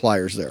appliance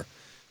suppliers there,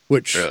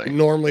 which Really?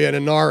 normally at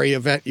an Inari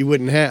event you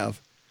wouldn't have.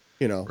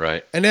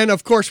 Right. And then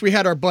of course we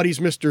had our buddies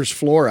Mr.'s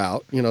Floor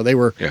out. They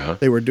were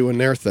doing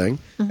their thing,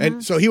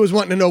 and so he was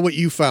wanting to know what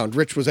you found.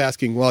 Rich was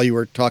asking while you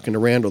were talking to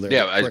Randall there.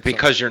 Yeah,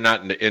 because you're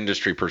not in the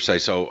industry per se,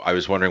 so I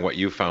was wondering what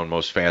you found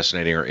most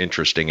fascinating or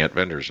interesting at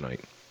Vendors Night.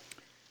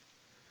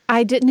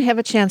 I didn't have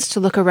a chance to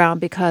look around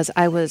because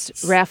I was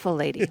raffle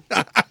lady.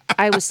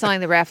 I was selling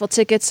the raffle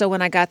tickets, so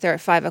when I got there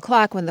at 5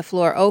 o'clock, when the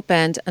floor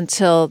opened,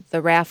 until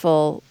the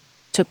raffle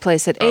took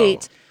place at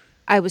 8,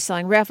 I was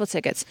selling raffle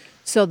tickets.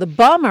 So the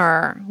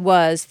bummer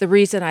was, the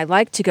reason I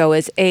like to go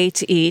is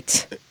to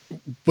eat.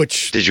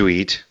 Which did you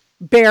eat?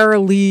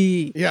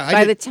 Barely. Yeah,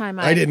 I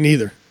didn't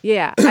either.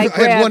 Yeah, I grabbed,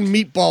 had one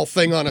meatball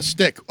thing on a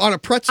stick, on a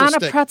pretzel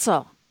stick. on a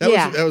pretzel.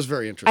 That was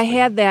very interesting. I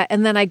had that,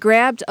 and then I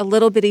grabbed a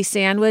little bitty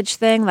sandwich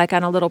thing, like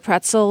on a little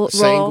pretzel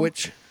roll.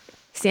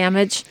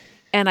 Sandwich,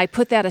 and I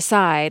put that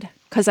aside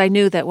because I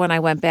knew that when I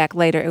went back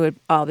later, it would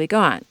all be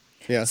gone.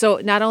 Yeah. So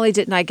not only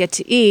didn't I get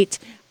to eat,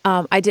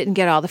 I didn't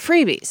get all the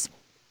freebies.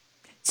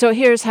 So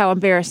here's how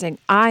embarrassing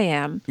I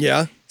am.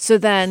 Yeah. So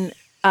then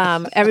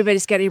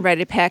everybody's getting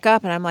ready to pack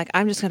up, and I'm like,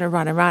 I'm just going to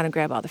run around and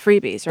grab all the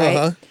freebies, right?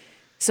 Uh-huh.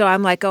 So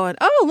I'm like going,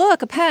 oh,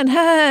 look, a pen,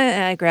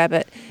 and I grab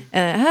it,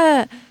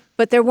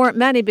 but there weren't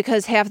many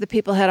because half the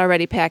people had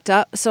already packed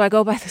up. So I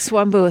go by this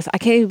one booth. I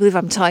can't even believe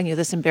I'm telling you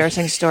this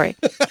embarrassing story.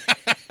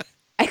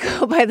 I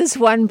go by this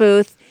one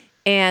booth,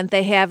 and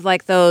they have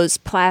like those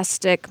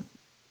plastic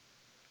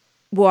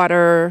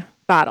water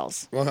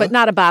bottles, but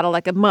not a bottle,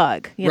 like a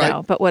mug,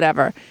 Right. but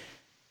whatever.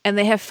 And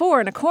they have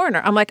 4 in a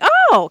corner. I'm like,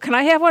 oh, can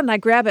I have one? And I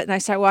grab it, and I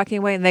start walking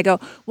away, and they go,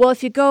 well,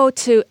 if you go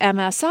to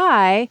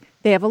MSI,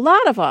 they have a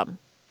lot of them.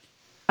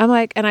 I'm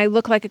like, and I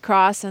look like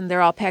across, and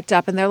they're all packed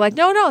up, and they're like,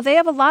 no, they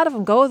have a lot of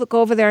them. Go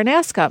over there and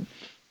ask them.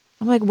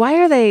 I'm like,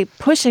 why are they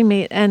pushing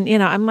me? And,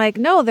 I'm like,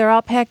 no, they're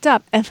all packed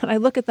up. And then I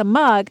look at the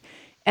mug,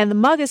 and the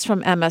mug is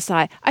from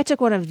MSI. I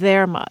took one of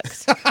their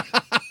mugs.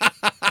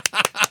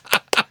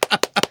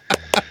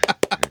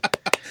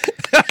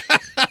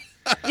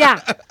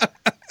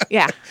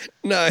 Yeah.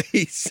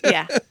 Nice.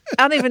 Yeah.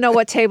 I don't even know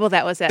what table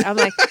that was at. I'm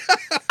like,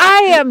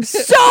 I am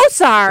so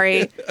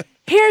sorry.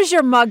 Here's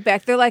your mug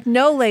back. They're like,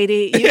 no,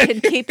 lady, you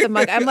can keep the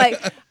mug. I'm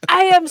like,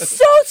 I am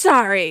so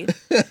sorry.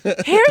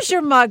 Here's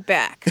your mug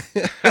back.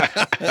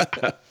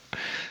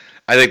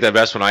 I think the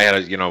best when I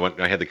had,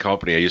 when I had the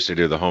company, I used to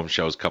do the home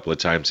shows a couple of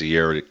times a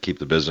year to keep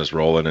the business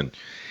rolling. And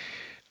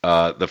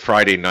the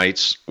Friday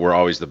nights were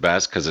always the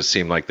best because it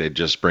seemed like they'd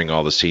just bring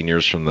all the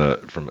seniors from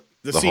the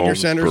senior home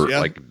centers, for yeah.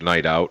 like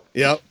night out.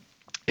 Yep.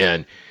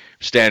 And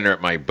standing there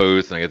at my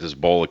booth, and I get this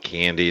bowl of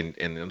candy,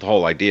 and the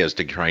whole idea is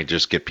to try and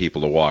just get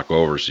people to walk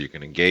over so you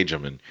can engage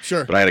them. And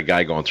Sure. But I had a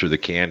guy going through the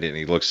candy, and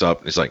he looks up,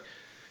 and he's like,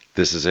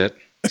 "This is it."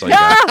 It's like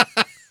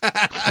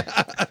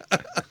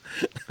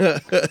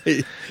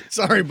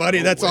Sorry, buddy.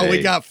 No That's all we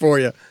way. got for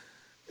you.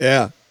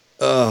 Yeah.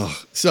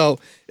 So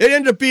it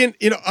ended up being,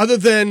 other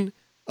than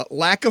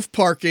lack of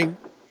parking,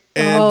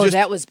 and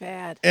that was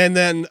bad. and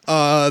then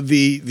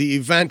the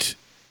event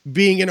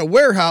being in a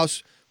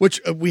warehouse, which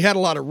we had a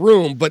lot of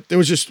room, but it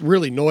was just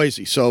really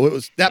noisy. So it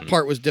was that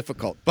part was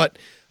difficult. But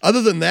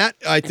other than that,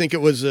 I think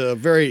it was a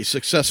very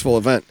successful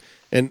event.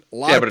 And a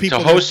lot of but people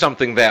to host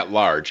something that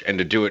large and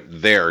to do it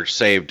there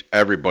saved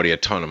everybody a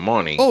ton of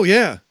money. Oh,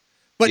 yeah.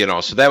 But,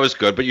 so that was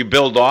good. But you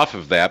build off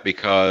of that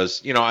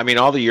because,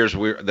 all the years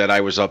that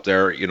I was up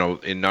there,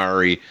 in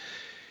Nari,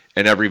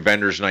 and every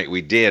vendor's night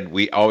we did,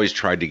 we always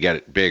tried to get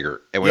it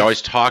bigger. And we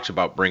always talked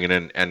about bringing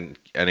in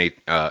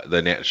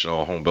the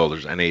National Home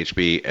Builders,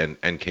 NHB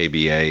and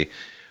NKBA.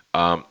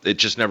 It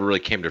just never really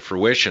came to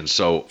fruition.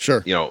 So,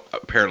 sure.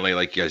 Apparently,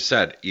 like I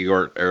said,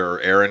 Igor or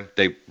Aaron,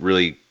 they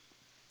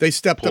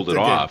stepped pulled up it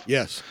off.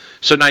 Yes.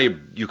 So now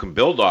you can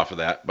build off of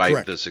that by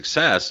Correct. the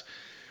success.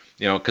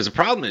 Because the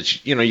problem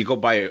is, you go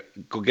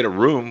get a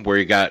room where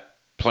you got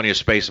plenty of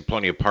space and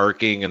plenty of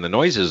parking, and the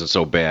noise isn't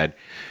so bad.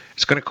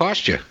 It's going to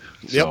cost you.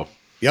 So.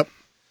 Yep.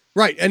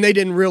 Right, and they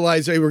didn't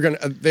realize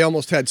they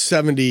almost had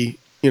 70,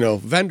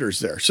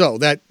 vendors there. So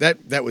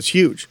that was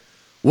huge.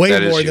 Way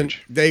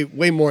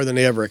more than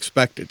they ever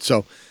expected.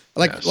 So,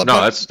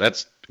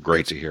 that's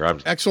great to hear.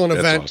 Excellent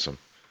event. Awesome.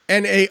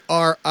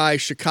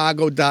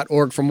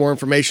 NARIChicago.org for more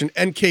information.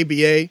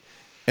 NKBA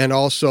and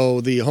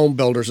also the Home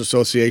Builders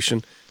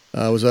Association.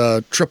 It was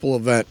a triple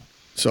event.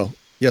 So,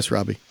 yes,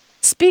 Robbie.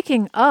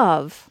 Speaking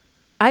of,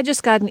 I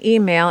just got an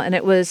email, and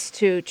it was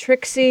to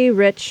Trixie,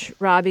 Rich,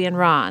 Robbie, and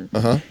Ron.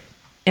 Uh-huh.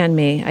 And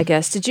me, I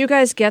guess. Did you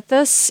guys get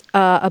this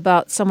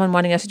about someone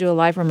wanting us to do a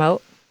live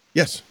remote?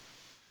 Yes.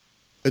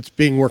 It's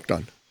being worked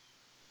on.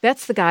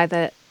 That's the guy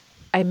that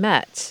I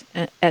met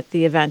at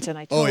the event, and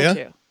I told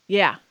you.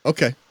 Yeah.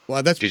 Okay.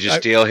 Well, Did you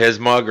steal his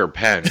mug or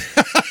pen?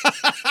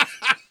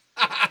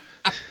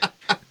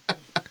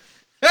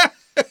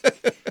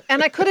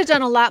 And I could have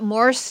done a lot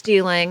more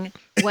stealing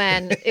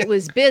when it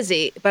was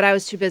busy, but I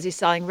was too busy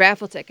selling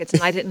raffle tickets,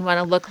 and I didn't want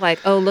to look like,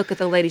 oh, look at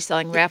the lady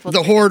selling raffle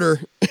tickets. The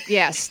hoarder.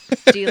 Yes,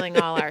 stealing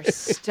all our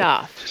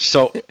stuff.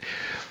 So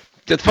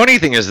the funny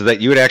thing is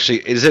that you would actually,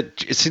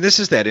 this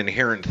is that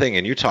inherent thing,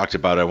 and you talked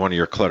about it on one of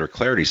your Clutter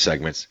Clarity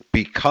segments,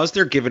 because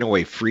they're giving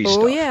away free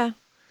stuff. Oh, yeah.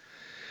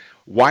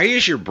 Why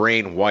is your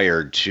brain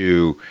wired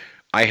to,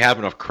 I have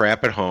enough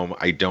crap at home,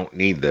 I don't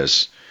need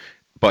this,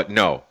 but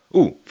no.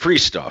 Ooh, free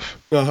stuff.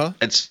 Uh-huh.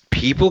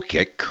 People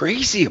get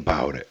crazy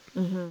about it.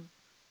 Mm-hmm.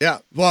 Yeah.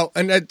 Well,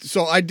 and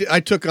so I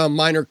took a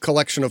minor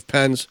collection of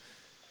pens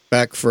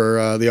back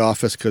for the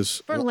office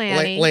because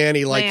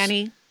Lanny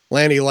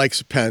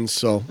likes pens,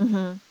 so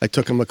I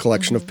took him a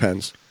collection of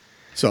pens.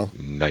 So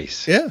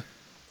nice. Yeah.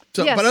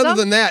 So, yeah, but other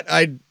than that,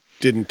 I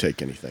didn't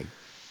take anything.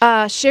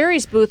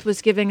 Sherry's booth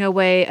was giving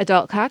away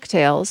adult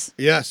cocktails.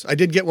 Yes, I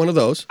did get one of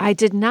those. I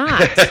did not.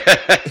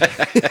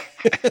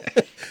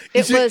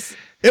 It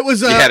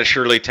was. You had a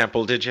Shirley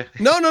Temple, did you?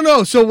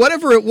 No. So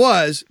whatever it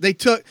was, they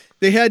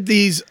had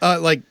these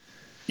you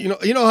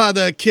know how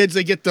the kids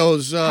they get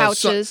those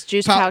pouches,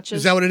 juice pouches.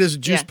 Is that what it is? A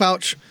juice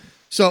pouch.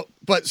 So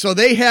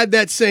they had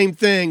that same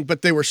thing,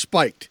 but they were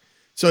spiked.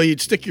 So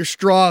you'd stick your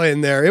straw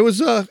in there. It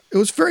was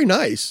very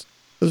nice.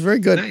 It was very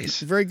good. Nice.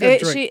 Very good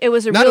drink. It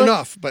was not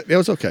enough, but it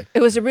was okay. It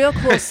was a real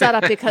cool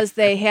setup because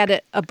they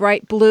had a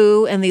bright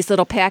blue and these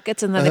little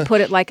packets, and then they put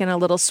it like in a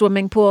little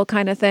swimming pool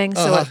kind of thing,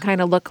 so it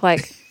kind of looked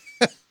like.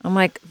 I'm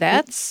like,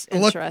 that's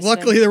interesting.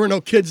 Luckily, there were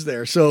no kids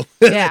there, so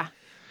yeah,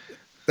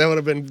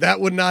 that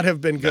would not have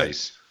been good.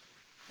 Nice.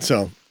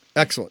 So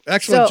excellent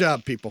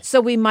job, people.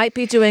 So we might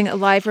be doing a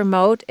live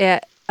remote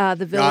at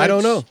the village. I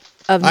don't know.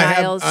 Of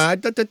Niles. I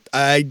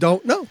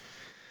don't know.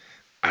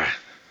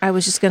 I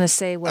was just going to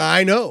say what.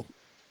 I know.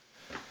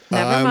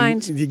 Never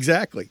mind.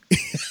 Exactly.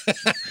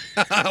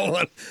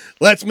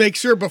 Let's make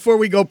sure before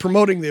we go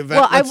promoting the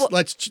event. Well,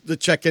 let's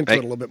check into it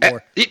a little bit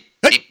more.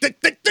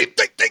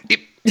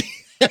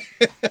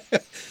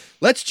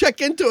 Let's check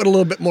into it a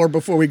little bit more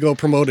before we go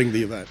promoting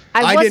the event.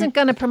 I wasn't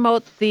going to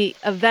promote the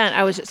event.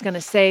 I was just going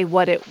to say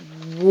what it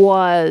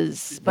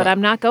was, but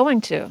I'm not going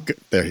to. Good.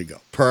 There you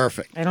go.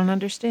 Perfect. I don't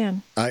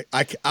understand.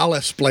 I'll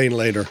explain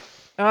later.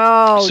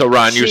 Oh, so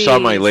Ron, you saw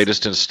my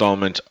latest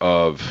installment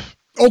of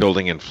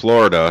Building in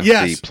Florida,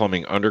 the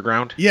Plumbing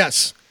Underground?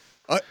 Yes.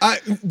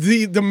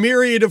 The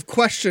myriad of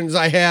questions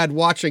I had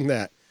watching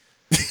that.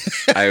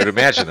 I would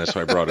imagine that's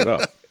why I brought it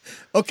up.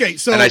 Okay,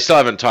 so... And I still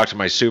haven't talked to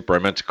my super. I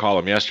meant to call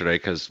him yesterday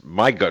because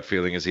my gut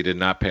feeling is he did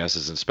not pass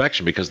his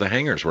inspection because the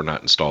hangers were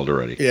not installed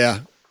already.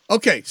 Yeah.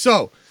 Okay,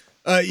 so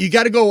you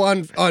got to go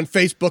on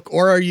Facebook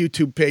or our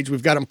YouTube page.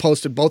 We've got them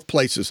posted both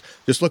places.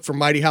 Just look for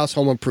Mighty House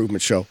Home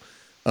Improvement Show.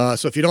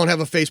 So if you don't have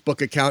a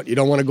Facebook account, you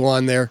don't want to go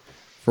on there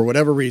for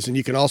whatever reason,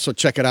 you can also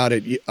check it out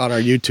on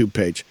our YouTube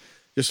page.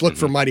 Just look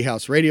for Mighty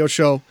House Radio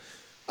Show.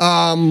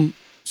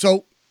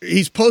 So...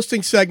 he's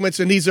posting segments,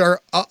 and these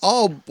are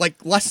all like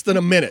less than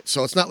a minute,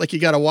 so it's not like you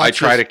got to watch. I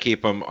try to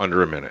keep them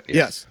under a minute.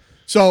 Yes.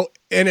 So,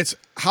 and it's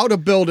how to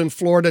build in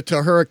Florida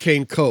to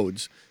hurricane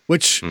codes,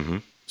 which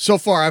so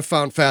far I've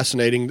found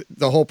fascinating,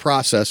 the whole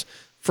process.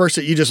 First,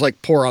 you just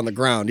like pour on the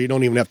ground. You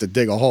don't even have to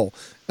dig a hole.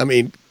 I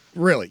mean,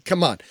 really,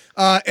 come on.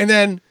 And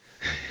then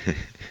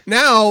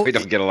now... we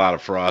don't get a lot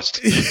of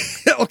frost.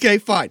 Okay,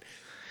 fine.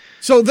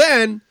 So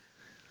then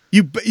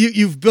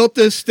you've built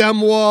this stem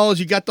walls,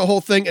 you got the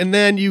whole thing, and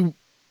then you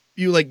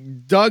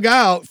like dug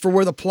out for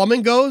where the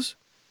plumbing goes.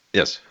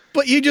 Yes.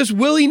 But you just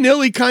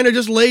willy-nilly kind of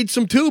just laid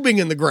some tubing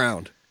in the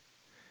ground.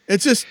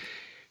 It's just...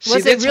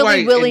 Was it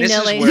really willy-nilly? This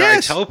is where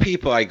Yes. I tell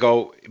people, I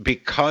go,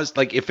 because,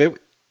 like,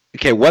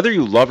 whether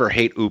you love or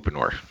hate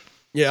Uponor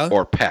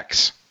or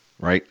PEX,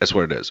 right? That's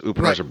what it is.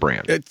 Uponor's a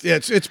brand.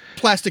 It's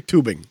plastic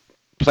tubing.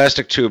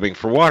 Plastic tubing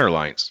for water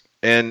lines.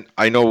 And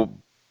I know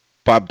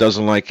Bob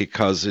doesn't like it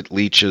because it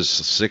leaches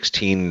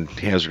 16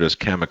 hazardous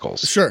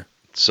chemicals. Sure.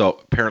 So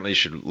apparently you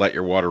should let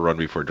your water run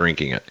before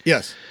drinking it.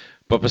 Yes.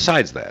 But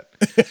besides that,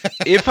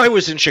 if I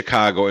was in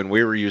Chicago and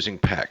we were using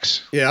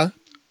PEX,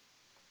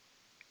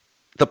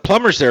 the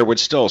plumbers there would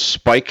still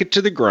spike it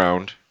to the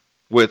ground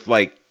with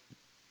like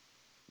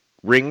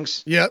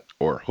rings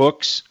or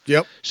hooks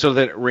so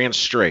that it ran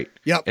straight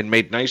and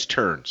made nice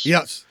turns.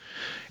 Yes.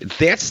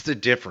 That's the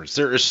difference.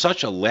 There is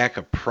such a lack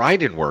of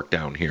pride in work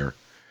down here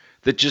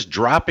that just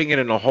dropping it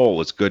in a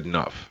hole is good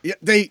enough. Yeah,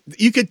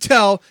 you could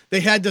tell they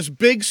had this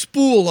big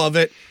spool of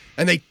it,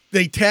 and they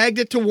tagged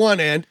it to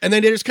one end, and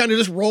then they just kind of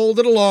just rolled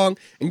it along.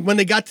 And when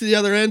they got to the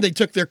other end, they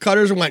took their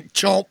cutters and went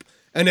chomp,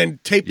 and then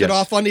taped it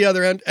off on the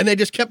other end, and they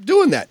just kept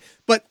doing that.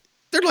 But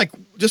they're like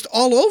just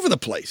all over the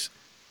place.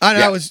 And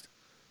I was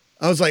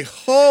like,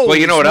 holy. Well,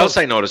 you know what else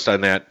I noticed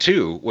on that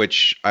too,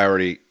 which I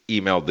already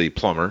emailed the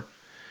plumber.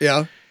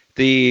 Yeah.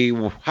 The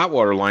hot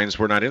water lines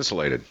were not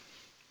insulated.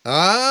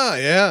 Ah,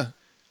 yeah.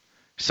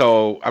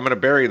 So I'm going to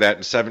bury that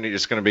in 70.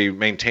 It's going to be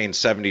maintained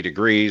 70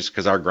 degrees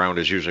because our ground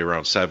is usually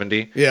around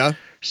 70. Yeah.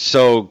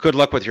 So good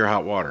luck with your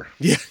hot water.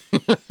 Yeah,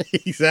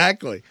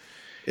 exactly.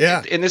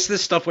 Yeah. And this is the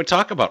stuff we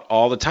talk about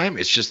all the time.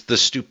 It's just the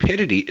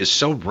stupidity is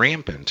so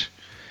rampant.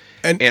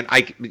 And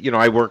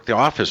I work the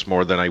office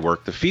more than I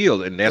work the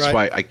field. And that's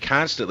why I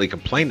constantly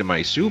complain to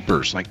my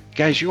supers. Like,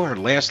 guys, you are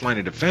last line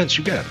of defense.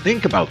 You got to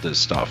think about this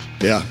stuff.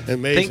 Yeah,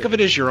 amazing. Think of it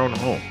as your own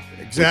home.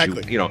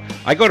 Exactly.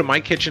 I go to my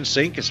kitchen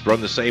sink. It's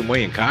run the same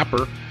way in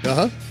copper.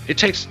 It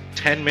takes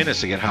 10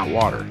 minutes to get hot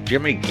water. Do you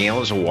know how many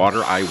gallons of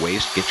water I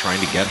waste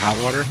trying to get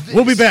hot water?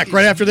 We'll be back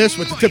right after this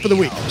with the tip of the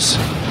week.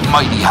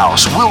 Mighty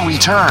House will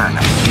return.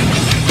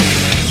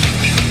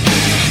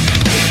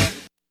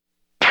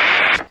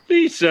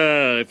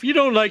 Lisa, if you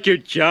don't like your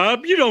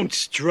job, you don't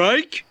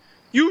strike.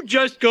 You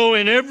just go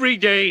in every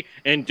day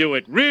and do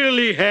it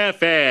really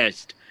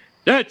half-assed.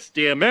 That's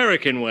the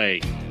American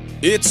way.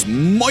 It's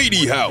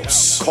Mighty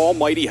House. Call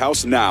Mighty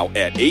House now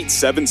at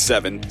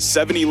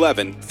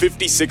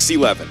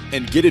 877-711-5611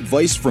 and get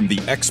advice from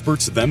the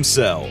experts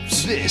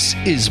themselves. This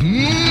is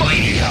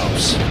Mighty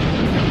House.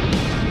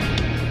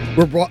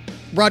 We're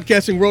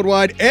broadcasting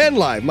worldwide and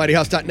live,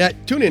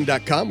 mightyhouse.net,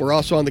 tunein.com. We're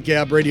also on the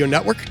Gab Radio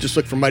Network. Just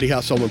look for Mighty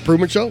House Home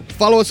Improvement Show.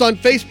 Follow us on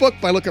Facebook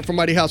by looking for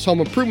Mighty House Home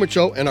Improvement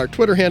Show, and our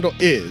Twitter handle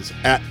is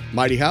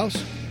 @MightyHouse.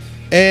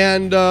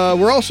 And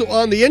we're also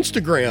on the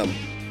Instagram,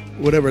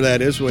 whatever that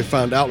is. We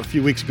found out a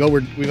few weeks ago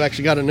we've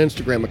actually got an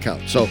Instagram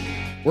account. So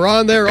we're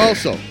on there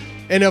also.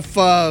 And if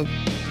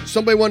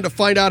somebody wanted to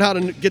find out how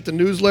to get the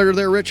newsletter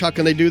there, Rich, how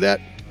can they do that?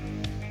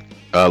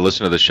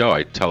 Listen to the show.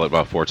 I tell it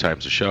about 4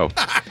 times a show.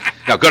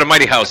 Now, go to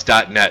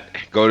mightyhouse.net.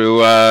 Go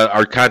to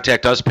our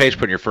Contact Us page,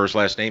 put in your first,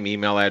 last name,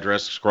 email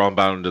address, scroll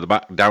down to the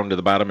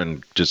bottom,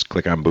 and just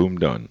click on Boom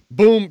Done.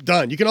 Boom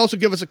Done. You can also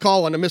give us a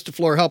call on the Mr.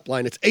 Floor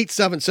helpline. It's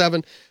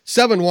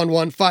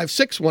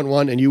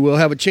 877-711-5611, and you will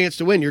have a chance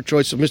to win your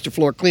choice of Mr.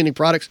 Floor cleaning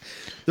products.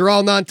 They're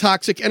all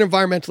non-toxic and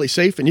environmentally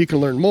safe, and you can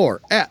learn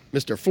more at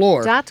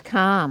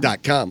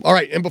MrFloor.com. All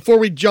right, and before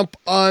we jump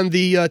on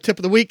the tip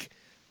of the week,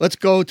 let's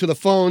go to the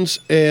phones,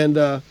 and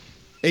a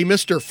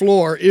Mr.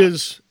 Floor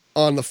is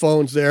on the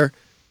phones there.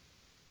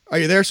 Are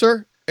you there,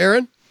 sir?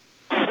 Aaron?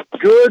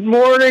 Good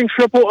morning,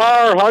 Triple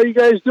R. How you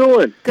guys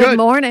doing? Good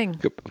morning.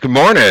 Good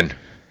morning.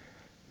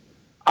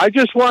 I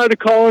just wanted to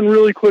call in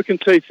really quick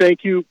and say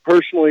thank you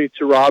personally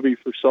to Robbie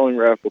for selling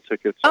raffle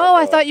tickets. Oh,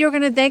 I thought you were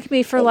going to thank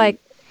me for,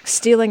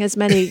 stealing as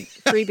many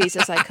freebies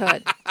as I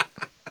could.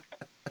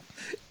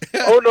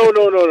 Oh, no.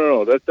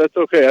 That's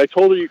okay. I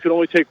told her you could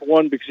only take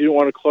one because you didn't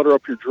want to clutter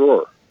up your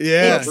drawer.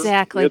 Yeah.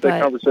 Exactly. We had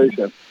that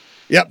conversation.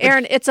 Yep.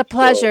 Aaron, it's a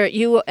pleasure.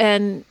 You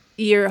and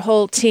your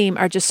whole team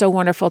are just so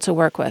wonderful to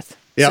work with.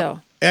 Yeah.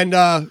 So. And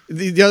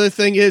the other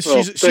thing is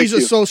she's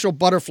a social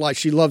butterfly.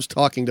 She loves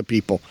talking to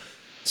people.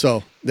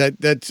 So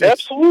that's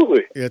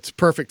absolutely. It's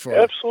perfect for her.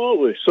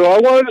 Absolutely. So I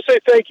wanted to say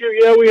thank you.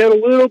 Yeah, we had a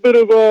little bit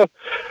of a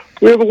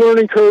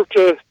learning curve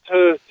to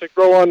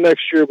grow on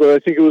next year, but I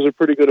think it was a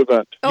pretty good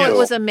event. Oh, It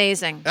was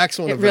amazing.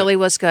 Excellent. It really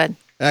was good.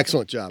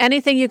 Excellent job.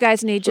 Anything you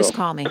guys need, just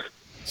call me.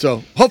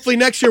 So hopefully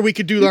next year we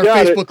could do our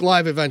Facebook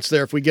Live events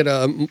there if we get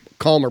a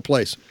calmer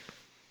place.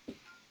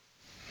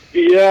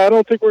 Yeah, I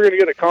don't think we're going to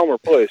get a calmer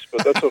place,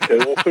 but that's okay.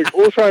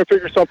 We'll try and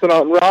figure something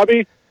out. And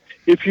Robbie,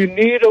 if you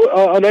need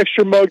an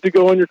extra mug to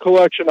go in your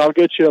collection, I'll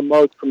get you a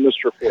mug from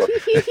Mr. Floor.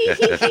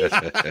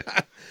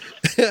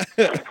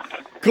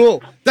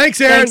 Cool. Thanks,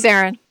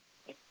 Aaron.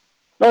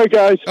 All right,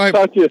 guys. All right.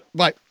 Talk to you.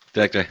 Bye.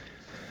 Thank you.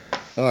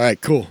 All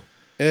right, cool.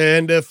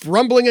 And if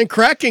rumbling and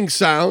cracking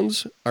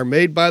sounds are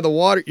made by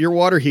your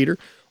water heater,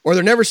 or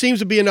there never seems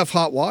to be enough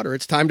hot water,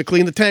 it's time to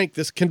clean the tank.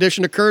 This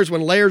condition occurs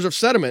when layers of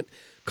sediment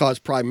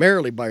caused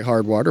primarily by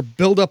hard water,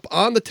 build up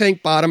on the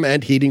tank bottom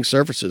and heating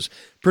surfaces,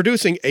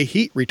 producing a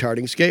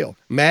heat-retarding scale.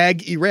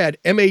 Mag-Erad,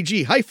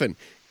 M-A-G-ERAD,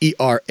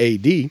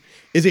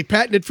 is a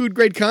patented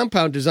food-grade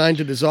compound designed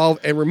to dissolve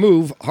and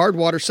remove hard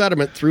water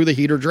sediment through the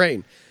heater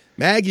drain.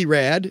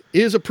 Mag-Erad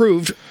is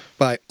approved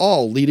by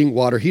all leading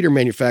water heater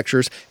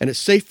manufacturers and is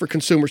safe for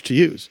consumers to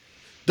use.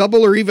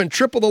 Double or even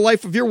triple the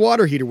life of your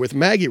water heater with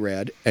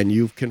Mag-Erad, and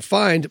you can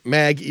find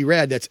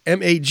Mag-Erad, that's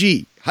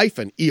M-A-G-ERAD,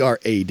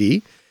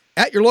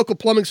 at your local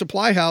plumbing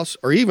supply house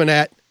or even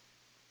at,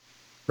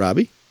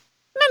 Robbie?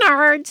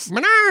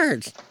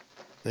 Menards.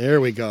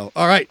 There we go.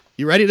 All right.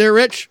 You ready there,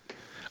 Rich?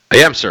 I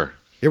am, sir.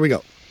 Here we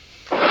go.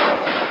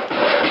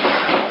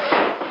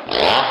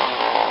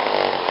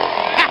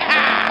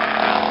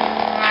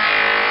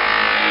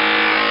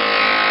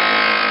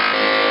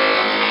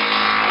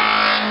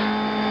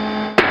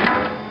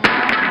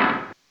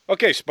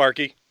 Okay,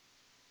 Sparky.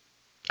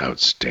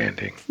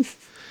 Outstanding.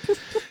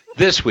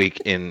 This week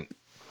in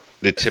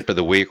the tip of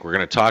the week, we're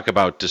going to talk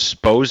about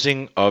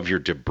disposing of your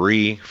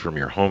debris from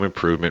your home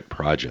improvement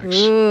projects.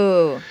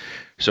 Ooh.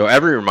 So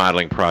every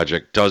remodeling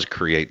project does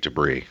create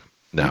debris.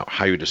 Now,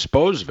 how you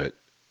dispose of it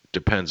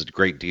depends a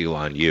great deal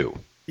on you.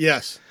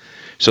 Yes.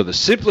 So the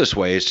simplest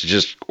way is to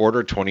just order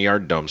a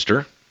 20-yard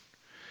dumpster,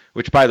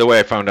 which, by the way,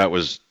 I found out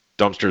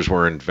dumpsters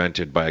were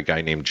invented by a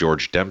guy named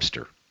George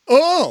Dempster.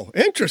 Oh,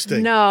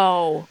 interesting.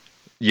 No.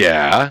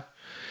 Yeah.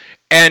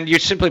 And you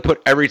simply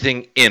put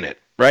everything in it,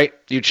 right?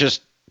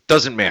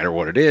 Doesn't matter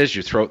what it is.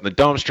 You throw it in the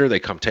dumpster. They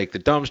come take the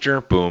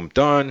dumpster. Boom,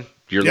 done.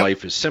 Your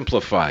life is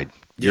simplified.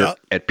 You're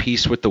at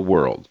peace with the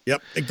world.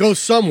 Yep. It goes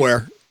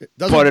somewhere.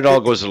 But it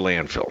all goes to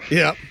landfill.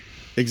 Yep.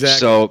 Exactly.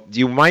 So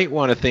you might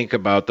want to think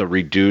about the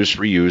reduce,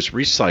 reuse,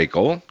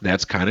 recycle.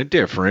 That's kind of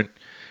different.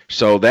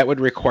 So that would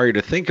require you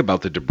to think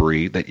about the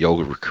debris that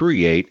you'll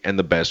create and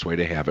the best way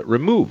to have it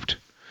removed.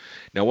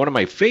 Now, one of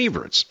my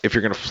favorites, if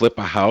you're going to flip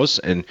a house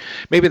and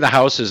maybe the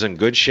house is in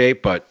good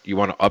shape, but you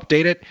want to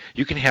update it,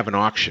 you can have an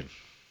auction.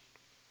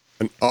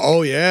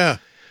 Oh, yeah.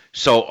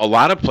 So a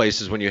lot of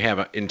places when you have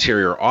an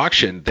interior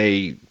auction,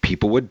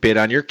 people would bid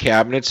on your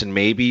cabinets, and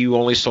maybe you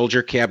only sold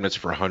your cabinets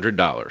for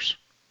 $100.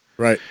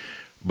 Right.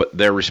 But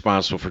they're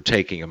responsible for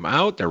taking them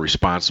out. They're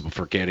responsible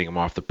for getting them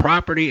off the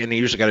property, and they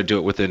usually got to do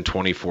it within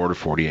 24 to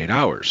 48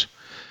 hours.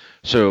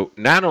 So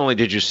not only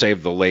did you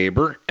save the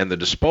labor and the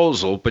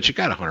disposal, but you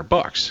got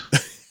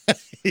 $100.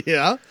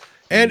 Yeah.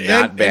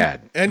 Not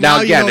bad. And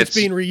now again, it's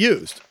being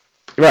reused.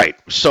 Right.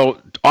 So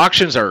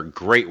auctions are a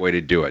great way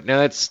to do it. Now,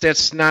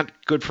 that's not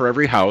good for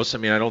every house. I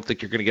mean, I don't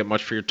think you're going to get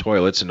much for your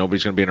toilets, and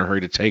nobody's going to be in a hurry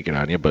to take it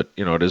on you, but,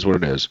 it is what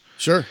it is.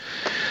 Sure.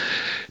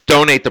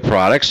 Donate the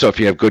products. So if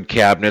you have good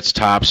cabinets,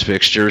 tops,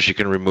 fixtures, you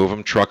can remove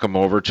them, truck them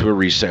over to a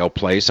resale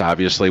place.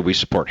 Obviously, we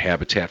support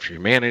Habitat for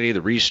Humanity,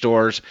 the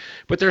Restores,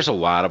 but there's a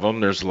lot of them.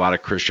 There's a lot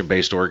of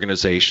Christian-based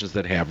organizations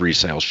that have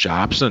resale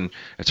shops, and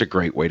it's a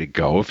great way to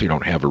go if you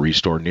don't have a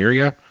Restore near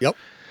you. Yep.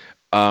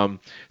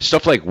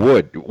 Stuff like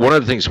wood. One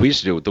of the things we used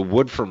to do, the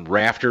wood from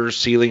rafters,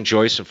 ceiling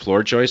joists, and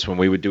floor joists, when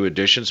we would do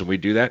additions and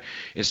we'd do that,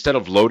 instead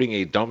of loading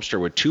a dumpster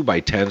with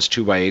 2x10s,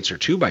 2x8s, or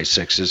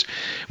 2x6s,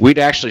 we'd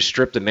actually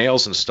strip the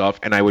nails and stuff,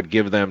 and I would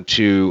give them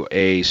to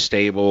a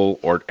stable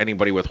or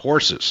anybody with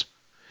horses.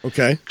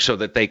 Okay. So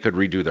that they could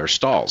redo their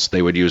stalls.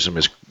 They would use them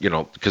as,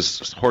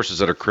 because horses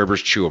that are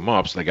cribbers chew them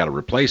up, so they got to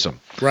replace them.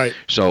 Right.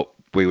 So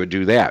we would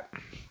do that.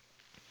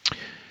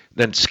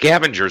 Then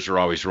scavengers are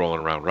always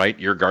rolling around, right?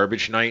 Your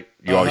garbage night,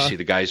 you always see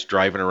the guys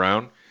driving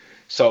around.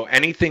 So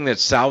anything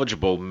that's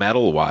salvageable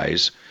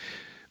metal-wise,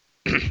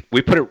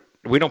 we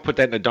don't put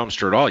that in a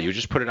dumpster at all. You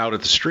just put it out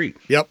at the street.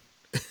 Yep.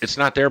 It's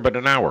not there but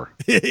an hour.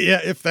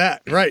 Yeah, if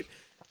that. Right.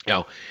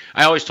 I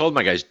always told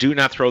my guys, do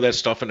not throw that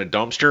stuff in a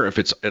dumpster. If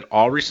it's at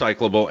all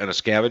recyclable and a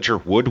scavenger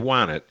would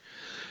want it,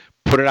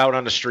 put it out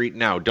on the street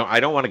now. I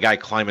don't want a guy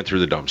climbing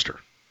through the dumpster.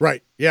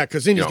 Right. Yeah,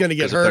 because then he's going to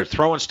get hurt. If they're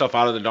throwing stuff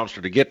out of the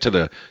dumpster to get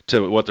to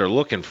what they're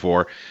looking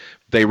for,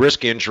 they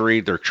risk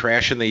injury. They're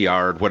trashing the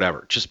yard,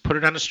 whatever. Just put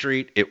it on the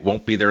street. It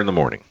won't be there in the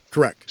morning.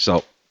 Correct.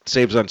 So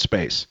saves on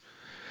space.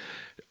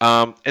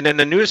 And then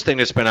the newest thing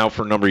that's been out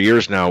for a number of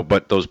years now,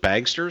 but those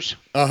bagsters.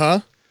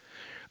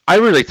 I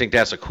really think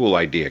that's a cool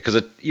idea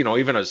because,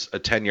 even a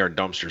 10-yard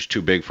dumpster is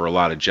too big for a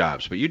lot of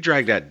jobs. But you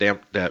drag that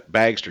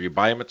bagster, you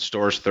buy them at the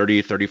stores,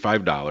 $30,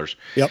 $35.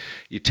 Yep.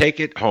 You take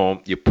it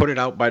home, you put it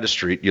out by the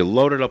street, you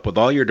load it up with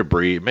all your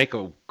debris, you make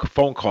a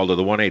phone call to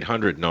the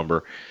 1-800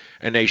 number,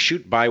 and they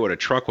shoot by with a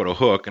truck with a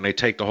hook, and they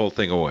take the whole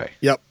thing away.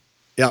 Yep.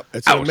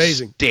 It's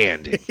amazing.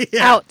 Outstanding.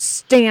 Yeah.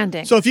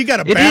 Outstanding. So if you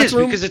got a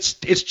bathroom, it is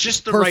because it's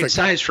just the right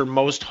size for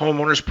most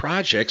homeowners'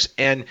 projects.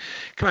 And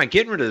come on,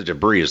 getting rid of the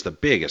debris is the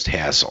biggest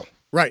hassle.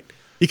 Right.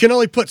 You can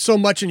only put so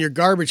much in your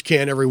garbage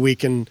can every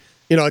week, and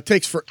it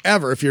takes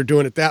forever if you're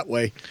doing it that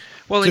way.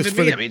 Well, even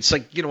me, I mean, it's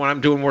like when I'm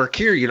doing work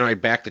here, I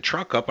back the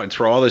truck up, I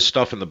throw all this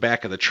stuff in the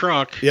back of the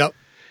truck. Yep.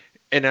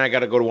 And then I got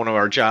to go to one of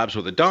our jobs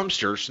with a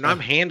dumpster, so now I'm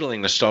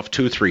handling the stuff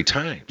 2-3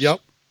 times. Yep.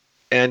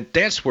 And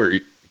that's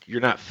where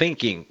you're not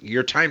thinking.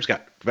 Your time's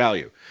got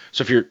value.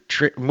 So if you're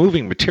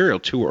moving material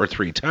 2 or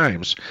 3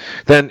 times,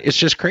 then it's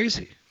just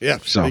crazy. Yeah,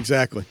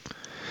 exactly.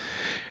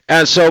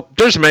 And so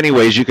there's many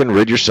ways you can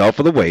rid yourself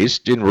of the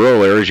waste. In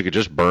rural areas, you could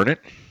just burn it.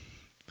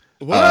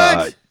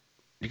 What?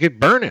 You could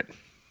burn it.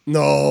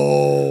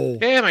 No.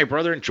 Yeah, my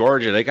brother in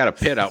Georgia, they got a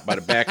pit out by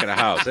the back of the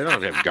house. They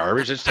don't have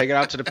garbage. Just take it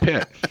out to the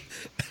pit.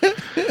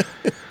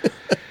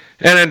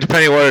 And then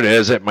depending on what it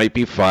is, it might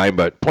be fine.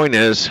 But point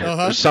is,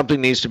 if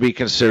something needs to be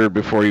considered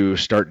before you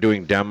start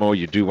doing demo,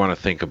 you do want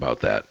to think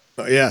about that.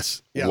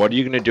 Yes. Yeah. What are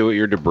you going to do with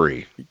your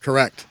debris?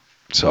 Correct.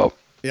 So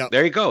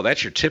there you go.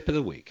 That's your tip of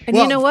the week. And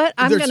you know what?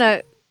 I'm going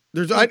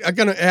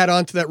to add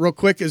on to that real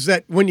quick, is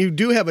that when you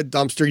do have a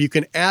dumpster, you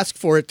can ask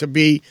for it to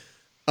be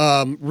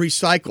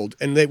recycled.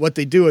 And what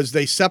they do is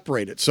they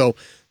separate it. So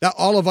that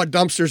all of our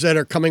dumpsters that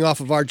are coming off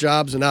of our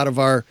jobs and out of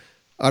our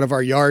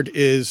yard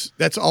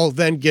that's all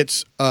then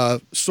gets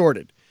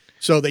sorted.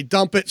 So they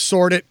dump it,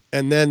 sort it,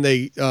 and then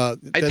they. I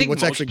think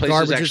what's most actually places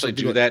garbage actually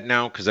do that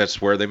now because that's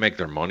where they make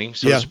their money,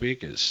 so to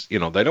speak. Is they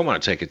don't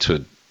want to take it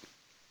to.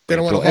 They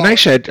don't want to. And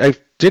actually, I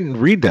didn't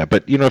read that,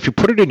 but if you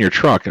put it in your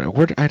truck, how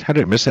did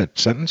I miss that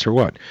sentence or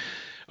what?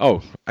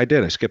 Oh, I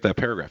did. I skipped that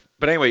paragraph.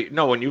 But anyway,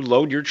 no. When you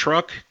load your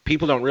truck,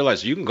 people don't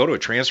realize you can go to a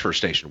transfer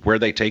station where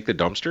they take the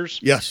dumpsters.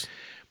 Yes.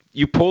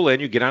 You pull in,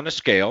 you get on a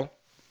scale.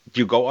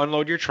 You go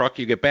unload your truck,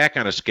 you get back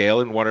on a scale,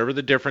 and whatever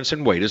the difference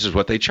in weight is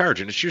what they charge.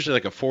 And it's usually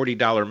like a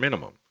 $40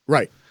 minimum.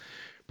 Right.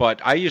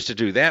 But I used to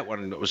do that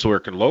when I was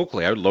working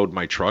locally. I would load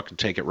my truck and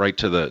take it right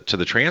to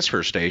the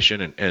transfer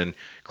station and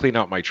clean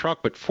out my truck,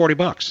 but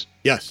 $40.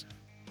 Yes.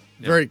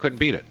 Couldn't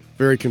beat it.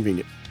 Very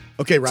convenient.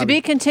 Okay, Robbie. To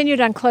be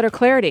continued on clutter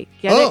clarity.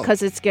 Get it?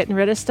 Because it's getting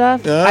rid of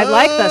stuff. I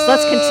like this.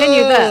 Let's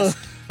continue this.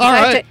 All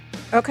right.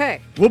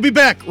 Okay. We'll be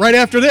back right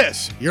after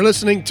this. You're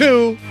listening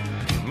to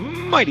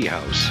Mighty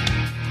House.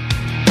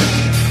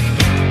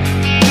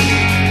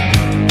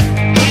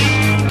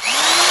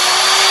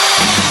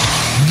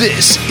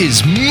 This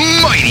is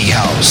Mighty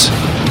House.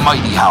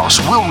 Mighty House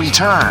will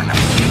return.